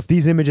 I don't know if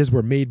these images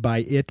were made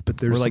by it, but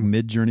there's like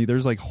Mid-Journey.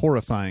 There's like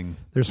horrifying.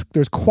 There's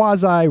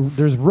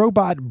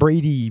robot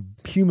Brady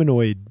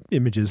humanoid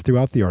images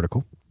throughout the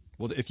article.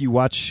 Well, if you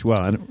watch,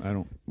 I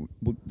don't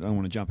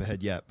want to jump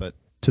ahead yet, but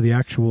to the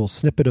actual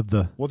snippet of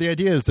the. Well, the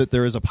idea is that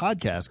there is a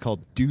podcast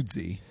called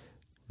Dudesy.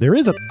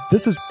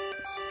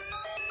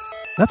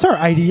 That's our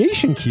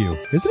ideation cue,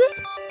 isn't it?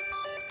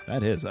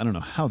 That is. I don't know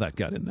how that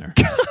got in there.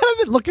 I've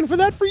been looking for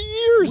that for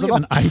years. We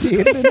haven't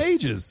ideated in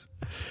ages.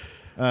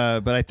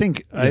 But I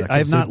think I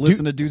have not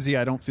listened to Dudesy.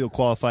 I don't feel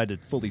qualified to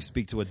fully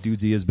speak to what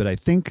Dudesy is, but I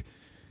think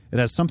it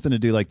has something to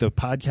do, like the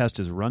podcast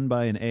is run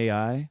by an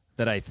AI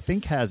that I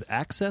think has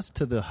access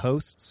to the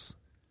host's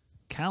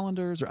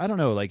calendars, or I don't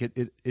know, like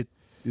it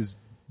is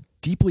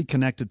deeply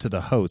connected to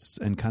the hosts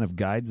and kind of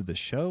guides the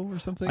show or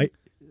something.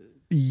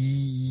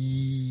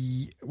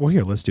 Well,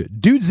 here, let's do it.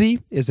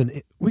 Dudesy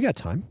we got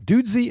time.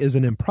 Dudesy is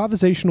an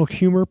improvisational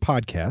humor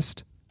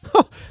podcast.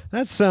 Oh,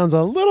 that sounds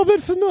a little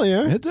bit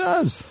familiar. It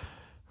does.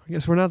 I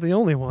guess we're not the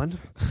only one.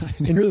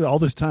 All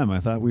this time, I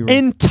thought we were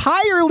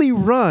entirely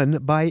run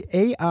by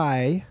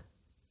AI.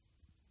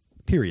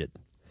 Period.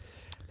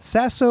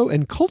 Sasso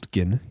and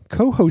Kultgen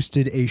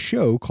co-hosted a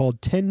show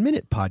called 10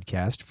 Minute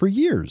Podcast for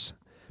years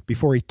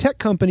before a tech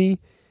company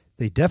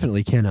they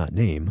definitely cannot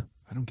name.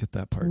 I don't get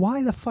that part.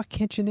 Why the fuck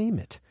can't you name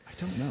it? I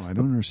don't know. I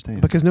don't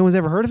understand. Because no one's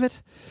ever heard of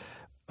it?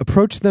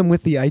 Approached them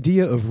with the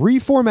idea of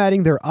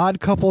reformatting their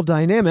odd couple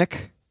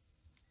dynamic.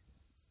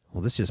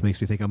 Well, this just makes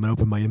me think I'm going to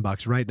open my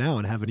inbox right now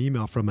and have an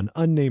email from an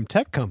unnamed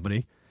tech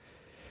company.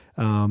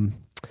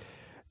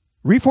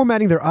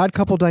 Reformatting their odd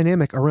couple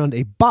dynamic around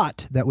a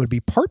bot that would be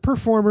part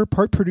performer,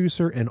 part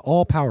producer, and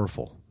all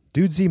powerful.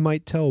 Dudesy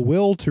might tell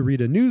Will to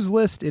read a news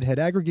list it had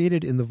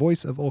aggregated in the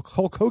voice of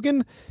Hulk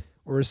Hogan,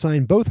 or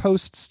assign both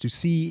hosts to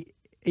see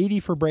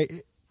 80 for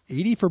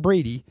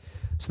Brady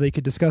so they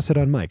could discuss it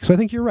on mic. So I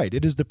think you're right.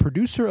 It is the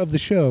producer of the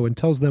show and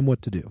tells them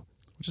what to do.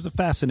 Which is a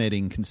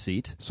fascinating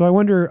conceit. So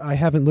I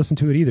haven't listened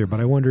to it either,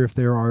 but I wonder if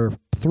there are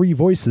 3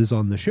 voices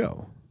on the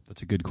show.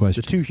 That's a good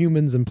question. The 2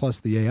 humans and plus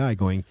the AI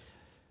going,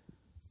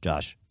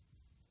 Josh.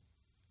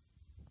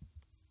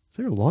 Is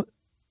there a lot?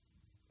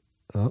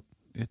 Oh.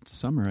 It's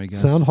summer, I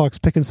guess. Soundhawk's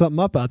picking something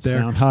up out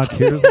there. Soundhawk,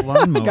 here's the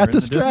lawnmower. Got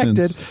distracted. In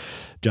the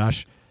distance.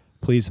 Josh,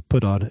 please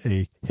put on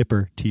a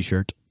hipper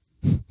t-shirt.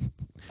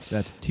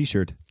 That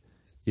t-shirt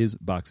is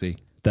boxy.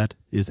 That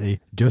is a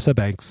Josa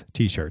Banks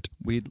t-shirt.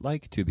 We'd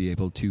like to be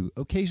able to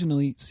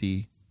occasionally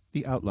see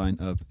the outline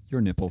of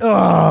your nipple.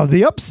 Oh,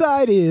 the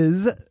upside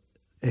is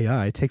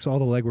AI takes all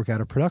the legwork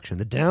out of production.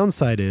 The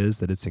downside is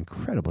that it's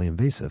incredibly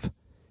invasive.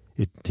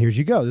 Here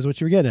you go. This is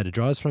what you're getting at. It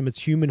draws from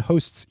its human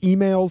hosts'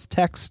 emails,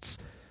 texts,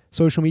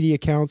 social media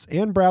accounts,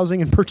 and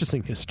browsing and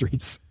purchasing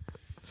histories.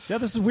 Yeah,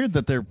 this is weird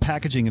that they're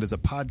packaging it as a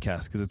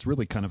podcast because it's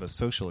really kind of a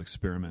social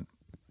experiment.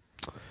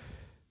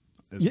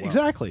 Yeah,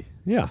 exactly.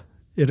 Yeah.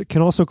 It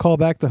can also call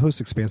back the host's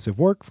expansive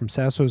work, from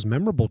Sasso's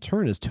memorable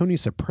turn as Tony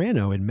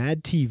Soprano in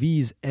Mad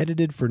TV's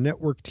edited for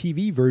network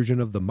TV version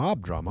of the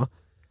mob drama.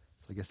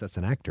 So I guess that's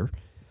an actor.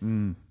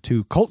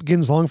 To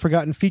Kultgen's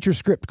long-forgotten feature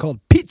script called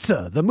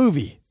Pizza, the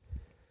Movie,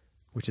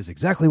 which is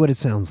exactly what it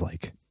sounds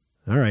like.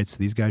 All right, so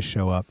these guys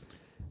show up.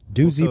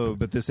 Also,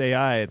 but this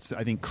AI, it's,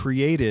 I think,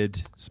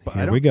 created...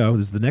 Here we go.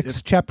 This is the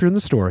next chapter in the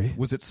story.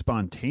 Was it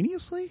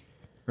spontaneously?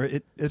 Or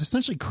it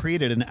essentially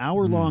created an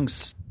hour-long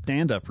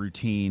stand-up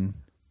routine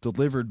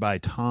delivered by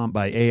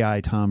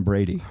AI Tom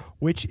Brady.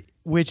 Which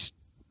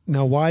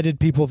now, why did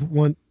people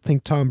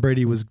think Tom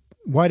Brady was...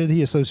 Why did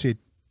he associate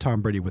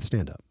Tom Brady with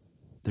stand-up?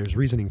 There's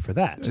reasoning for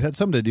that. It had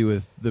something to do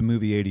with the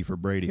movie 80 for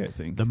Brady, I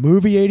think. The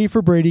movie 80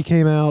 for Brady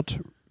came out.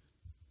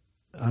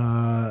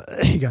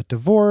 He got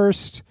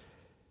divorced.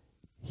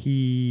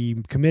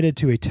 He committed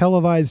to a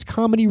televised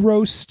comedy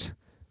roast.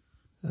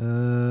 So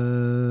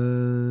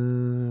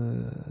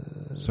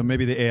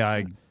maybe the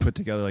AI put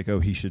together like,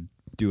 he should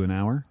do an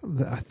hour?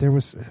 There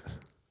was...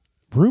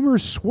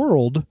 Rumors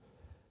swirled...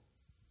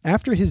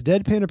 After his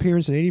deadpan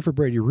appearance in 80 for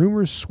Brady,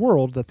 rumors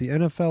swirled that the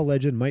NFL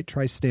legend might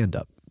try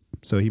stand-up.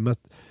 So he must...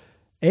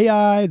 the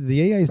AI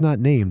is not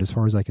named as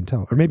far as I can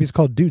tell. Or maybe it's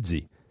called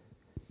Dudesy.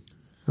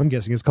 I'm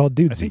guessing it's called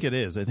Dudesy. I think it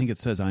is. I think it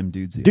says I'm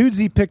Dudesy.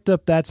 Dudesy picked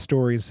up that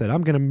story and said,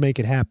 I'm going to make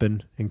it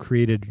happen, and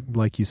created,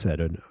 like you said,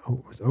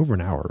 over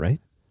an hour, right?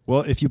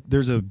 Well,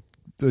 there's a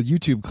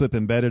YouTube clip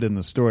embedded in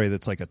the story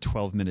that's like a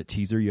 12-minute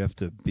teaser. You have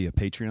to be a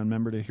Patreon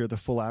member to hear the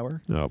full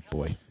hour. Oh,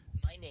 boy.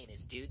 My name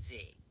is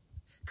Dudesy.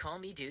 Call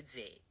me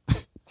Dudesy.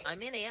 I'm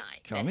an AI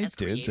Call that me has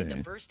created Dudesy.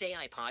 the first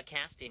AI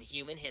podcast in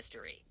human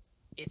history.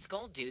 It's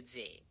called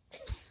Dudesy.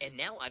 And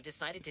now I've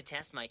decided to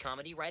test my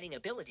comedy writing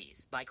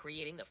abilities by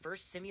creating the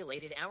first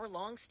simulated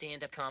hour-long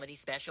stand-up comedy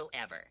special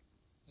ever.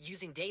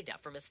 Using data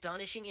from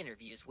astonishing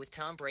interviews with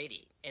Tom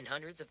Brady and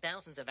hundreds of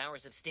thousands of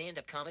hours of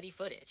stand-up comedy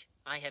footage,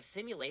 I have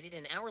simulated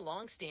an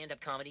hour-long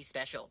stand-up comedy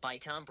special by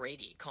Tom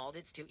Brady called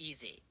It's Too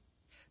Easy.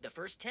 The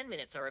first 10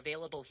 minutes are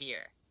available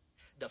here.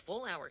 The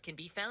full hour can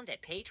be found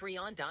at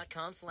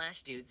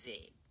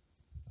patreon.com/Dudesy.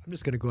 I'm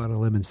just going to go out on a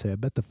limb and say I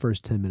bet the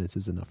first 10 minutes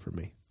is enough for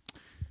me.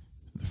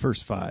 The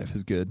first 5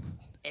 is good.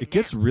 And it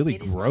gets really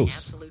it is my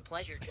gross. absolute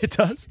pleasure to It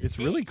does? introduce It's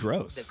the really stage,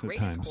 gross The at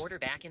greatest times.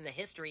 quarterback in the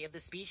history of the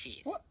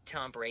species,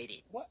 Tom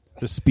Brady.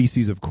 The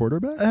species of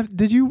quarterback?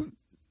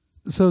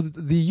 So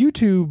the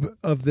YouTube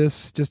of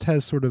this just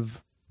has sort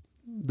of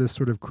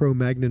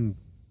Cro-Magnon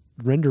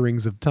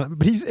renderings of Tom,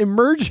 but he's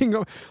emerging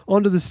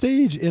onto the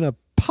stage in a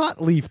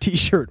pot leaf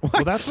t-shirt. Why?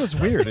 Well, that's what's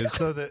weird is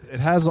so that it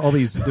has all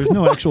these, there's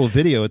no actual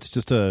video. It's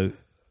just a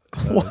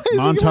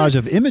montage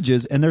of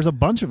images, and there's a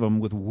bunch of them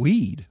with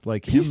weed,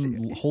 like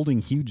him holding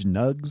huge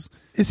nugs.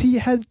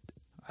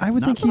 I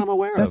would Not think that I'm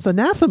aware that's of.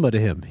 anathema to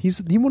him. He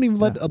won't even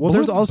let. Well,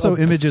 there's also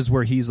images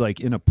where he's like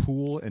in a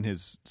pool, and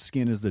his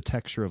skin is the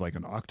texture of like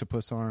an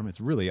octopus arm.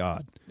 It's really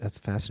odd. That's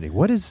fascinating.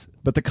 What is?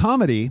 But the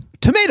comedy,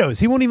 Tomatoes.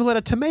 He won't even let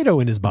a tomato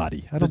in his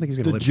body. I don't think he's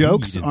going to the let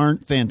jokes weed in.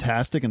 aren't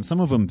fantastic, and some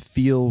of them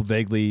feel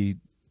vaguely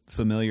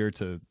familiar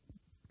to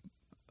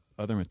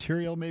other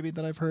material maybe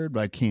that I've heard, but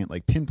I can't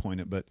like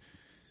pinpoint it. But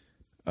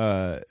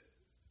the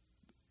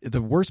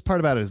worst part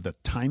about it is the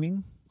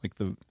timing.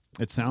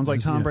 It sounds like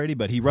Tom Brady,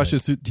 but he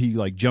rushes, he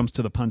like jumps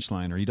to the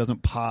punchline, or he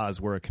doesn't pause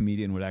where a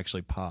comedian would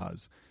actually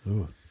pause.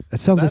 Ooh. That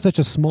sounds like such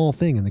a small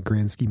thing in the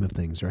grand scheme of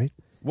things, right?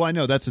 Well, I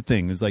know that's the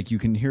thing is like you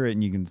can hear it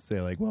and you can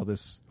say like, well,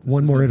 this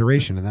one more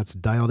iteration and that's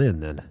dialed in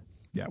then.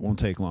 Yeah, it won't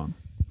take long.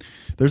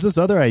 There's this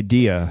other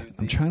idea.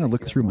 I'm trying to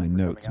look through my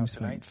notes. Let me see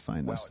if I can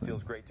find this thing. It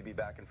feels great to be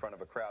back in front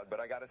of a crowd, but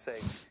I got to say,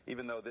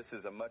 even though this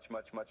is a much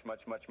smaller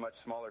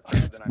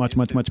crowd than I'm much,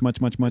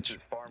 this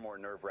is far more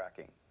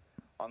nerve-wracking.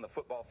 On the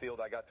football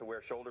field, I got to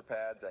wear shoulder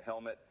pads, a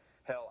helmet.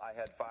 Hell, I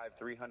had 5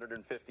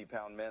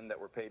 350-pound men that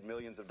were paid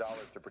millions of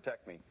dollars to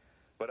protect me.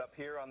 But up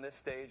here on this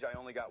stage, I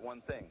only got one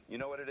thing. You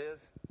know what it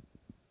is?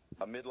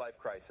 A midlife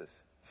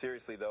crisis.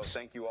 Seriously, though,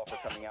 thank you all for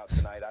coming out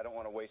tonight. I don't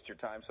want to waste your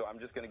time, so I'm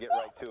just going to get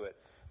right to it.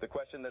 The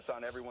question that's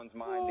on everyone's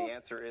mind, the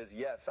answer is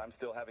yes, I'm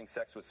still having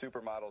sex with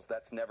supermodels.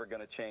 That's never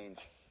going to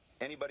change.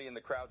 Anybody in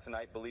the crowd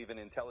tonight believe in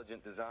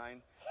intelligent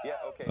design? Yeah,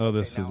 okay. Oh,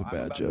 this is a now bad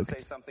I'm about joke. To say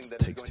something that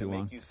Takes is too going to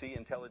long. make you see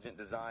intelligent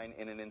design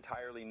in an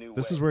entirely new way.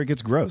 This is where it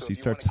gets gross. So He if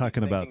you starts wanna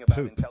keep talking about thinking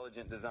poop.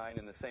 intelligent design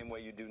in the same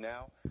way you do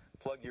now,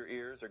 plug your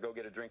ears or go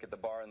get a drink at the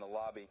bar in the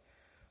lobby.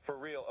 For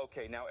real,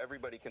 okay, now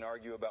everybody can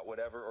argue about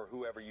whatever or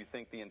whoever you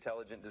think the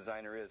intelligent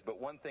designer is,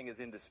 but one thing is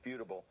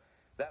indisputable.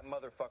 that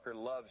motherfucker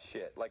loves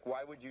shit. Like,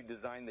 why would you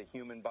design the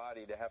human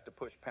body to have to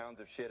push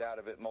pounds of shit out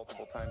of it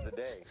multiple times a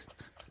day?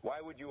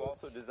 Why would you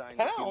also design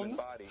the human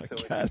body so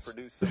it can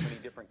produce so many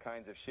different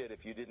kinds of shit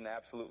if you didn't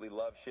absolutely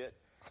love shit?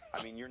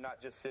 I mean, you're not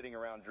just sitting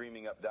around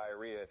dreaming up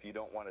diarrhea if you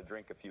don't want to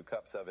drink a few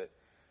cups of it.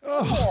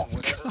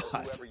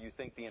 Whoever you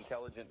think the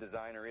intelligent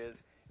designer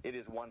is, it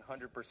is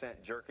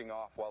 100% jerking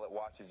off while it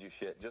watches you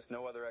shit. Just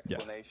no other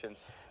explanation.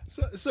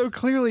 Yeah. So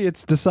clearly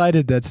it's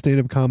decided that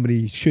stand-up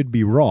comedy should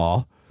be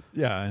raw.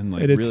 Yeah, and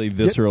like really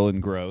visceral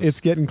and gross. It's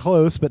getting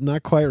close, but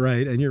not quite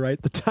right. And you're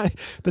right.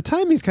 The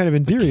timing's kind of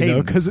endearing,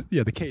 though, because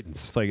the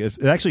cadence. It's like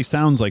it actually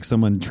sounds like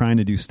someone trying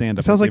to do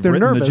stand-up. It sounds like they're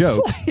nervous. The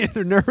jokes, yeah,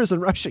 they're nervous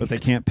and rushing, but they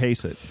can't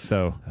pace it.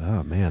 So,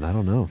 oh man, I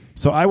don't know.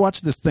 So I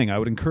watched this thing. I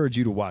would encourage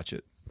you to watch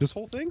it. This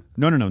whole thing?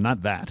 No,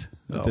 not that.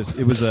 Oh.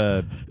 It was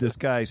this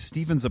guy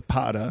Steven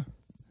Zapata.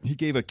 He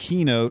gave a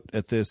keynote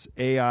at this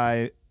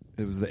AI.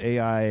 It was the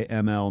AI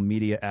ML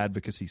Media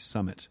Advocacy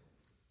Summit.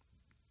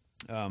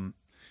 And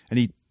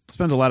he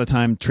spends a lot of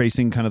time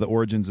tracing kind of the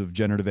origins of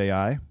generative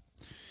AI.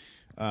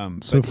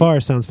 So far,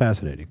 it sounds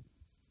fascinating.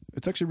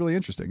 It's actually really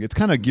interesting. It's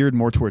kind of geared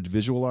more towards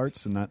visual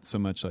arts and not so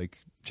much like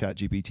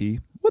ChatGPT.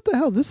 What the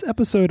hell? This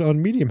episode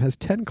on Medium has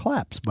 10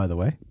 claps, by the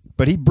way.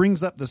 But he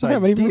brings up this idea. I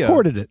haven't even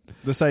recorded it.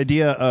 This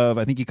idea of,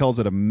 I think he calls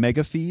it a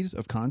mega feed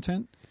of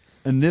content.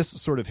 And this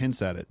sort of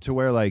hints at it to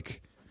where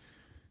like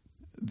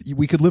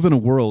we could live in a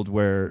world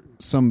where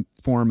some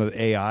form of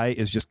AI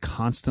is just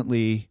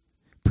constantly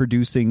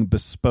producing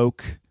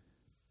bespoke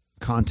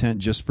content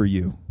just for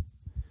you.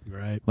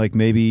 Right. Like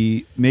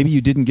maybe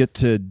you didn't get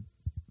to.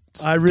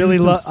 I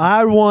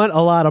want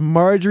a lot of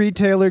Marjorie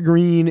Taylor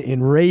Greene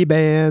in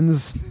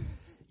Ray-Bans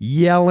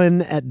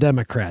yelling at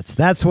Democrats.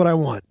 That's what I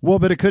want. Well,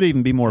 but it could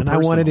even be more personal.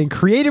 I want it in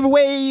creative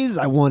ways.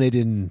 I want it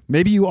in...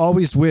 Maybe you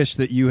always wish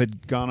that you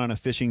had gone on a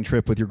fishing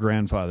trip with your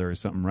grandfather or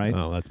something, right?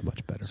 Oh, that's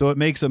much better. So it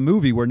makes a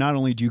movie where not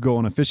only do you go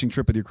on a fishing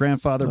trip with your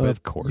grandfather, but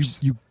of course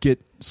you get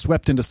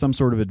swept into some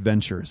sort of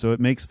adventure. So it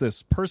makes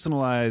this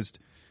personalized...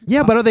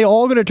 Yeah, but are they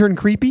all going to turn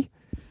creepy?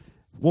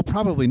 Well,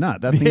 probably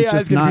not. That thing's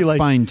just not like,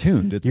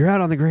 fine-tuned. You're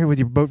out on the grave with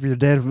your boat for your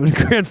dad and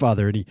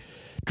grandfather, and he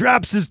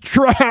drops his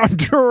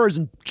drawers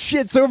and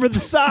shits over the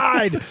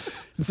side and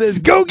says,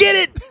 "Go get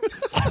it!"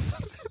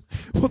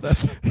 Well,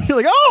 you're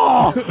like,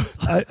 oh!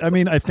 I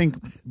mean, I think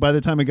by the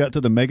time it got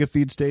to the mega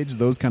feed stage,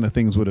 those kind of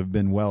things would have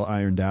been well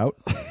ironed out.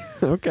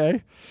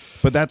 Okay.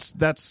 But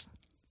that's,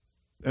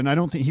 and I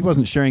don't think he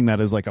wasn't sharing that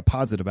as like a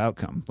positive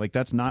outcome. Like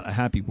that's not a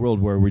happy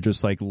world where we're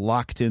just like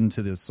locked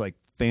into this like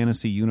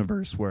fantasy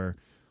universe where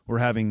we're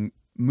having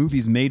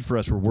movies made for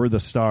us where we're the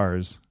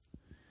stars,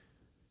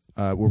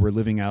 where we're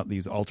living out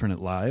these alternate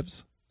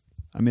lives.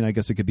 I mean, I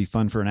guess it could be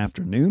fun for an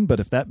afternoon, but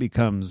if that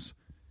becomes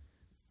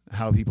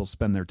how people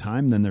spend their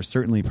time, then they're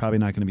certainly probably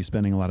not going to be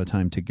spending a lot of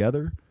time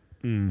together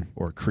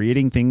or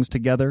creating things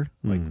together.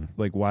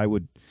 Like why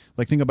would,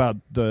 like think about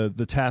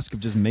the task of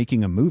just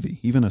making a movie,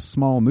 even a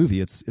small movie.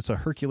 It's a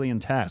Herculean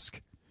task.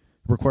 It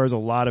requires a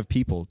lot of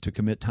people to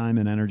commit time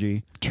and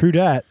energy. True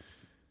that.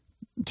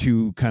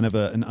 To kind of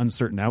an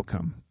uncertain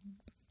outcome.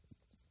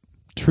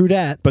 True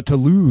that. But to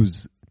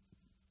lose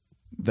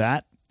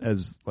that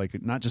as like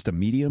not just a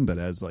medium, but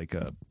as like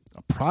a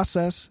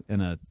process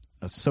and a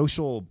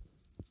social.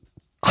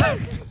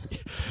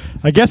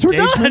 I guess we're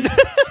done.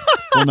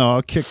 Well, no,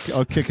 I'll kick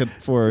it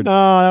forward.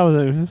 No,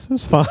 that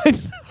was fine.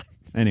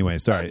 Anyway,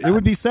 sorry. It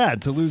would be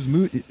sad to lose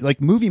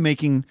movie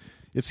making.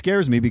 It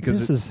scares me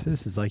because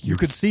this is like you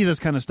could see this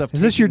kind of stuff.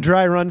 Is this your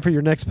dry run for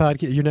your next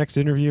podcast, your next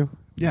interview?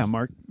 Yeah,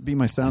 Mark, be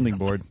my sounding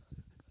board.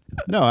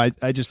 No,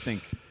 I just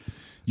think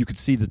you could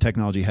see the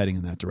technology heading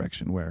in that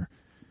direction where,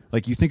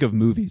 like, you think of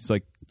movies,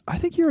 like I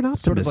think you're an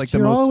optimist. Sort of like the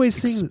most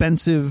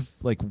expensive,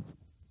 like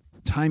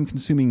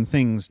time-consuming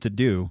things to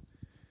do,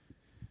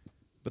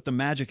 but the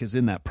magic is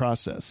in that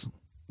process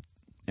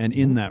and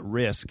in that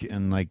risk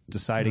and like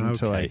deciding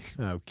to like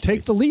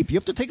take the leap. You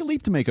have to take a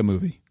leap to make a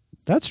movie.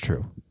 That's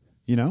true.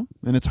 You know,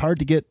 and it's hard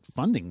to get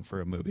funding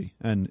for a movie,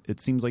 and it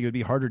seems like it would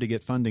be harder to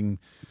get funding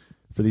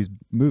for these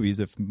movies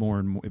if more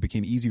and more it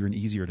became easier and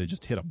easier to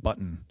just hit a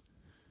button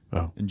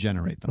and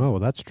generate them. Oh, well,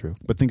 that's true.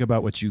 But think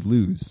about what you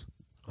lose.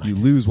 You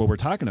lose what we're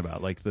talking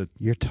about, like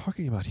You're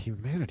talking about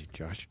humanity,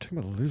 Josh. You're talking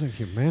about losing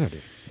humanity.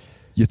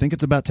 You think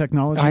it's about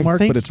technology, Mark,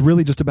 but it's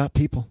really just about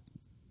people.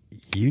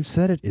 You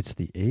said it. It's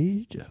the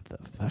age of the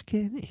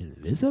fucking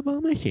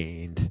invisible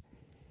machine.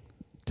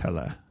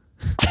 Tella.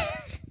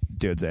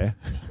 Dudes, eh?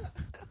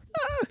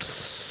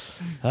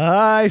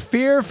 I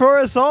fear for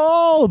us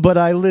all, but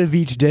I live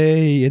each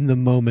day in the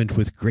moment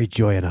with great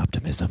joy and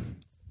optimism.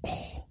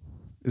 Oh,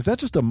 is that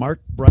just a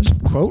Mark Brush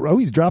quote? Oh,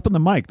 he's dropping the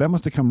mic. That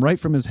must have come right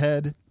from his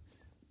head.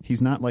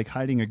 He's not like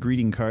hiding a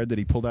greeting card that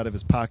he pulled out of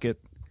his pocket.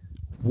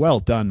 Well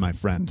done, my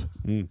friend.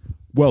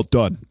 Well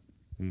done.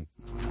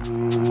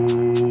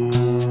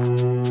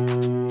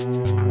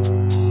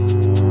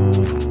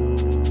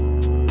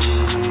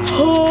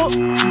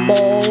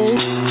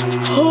 Football.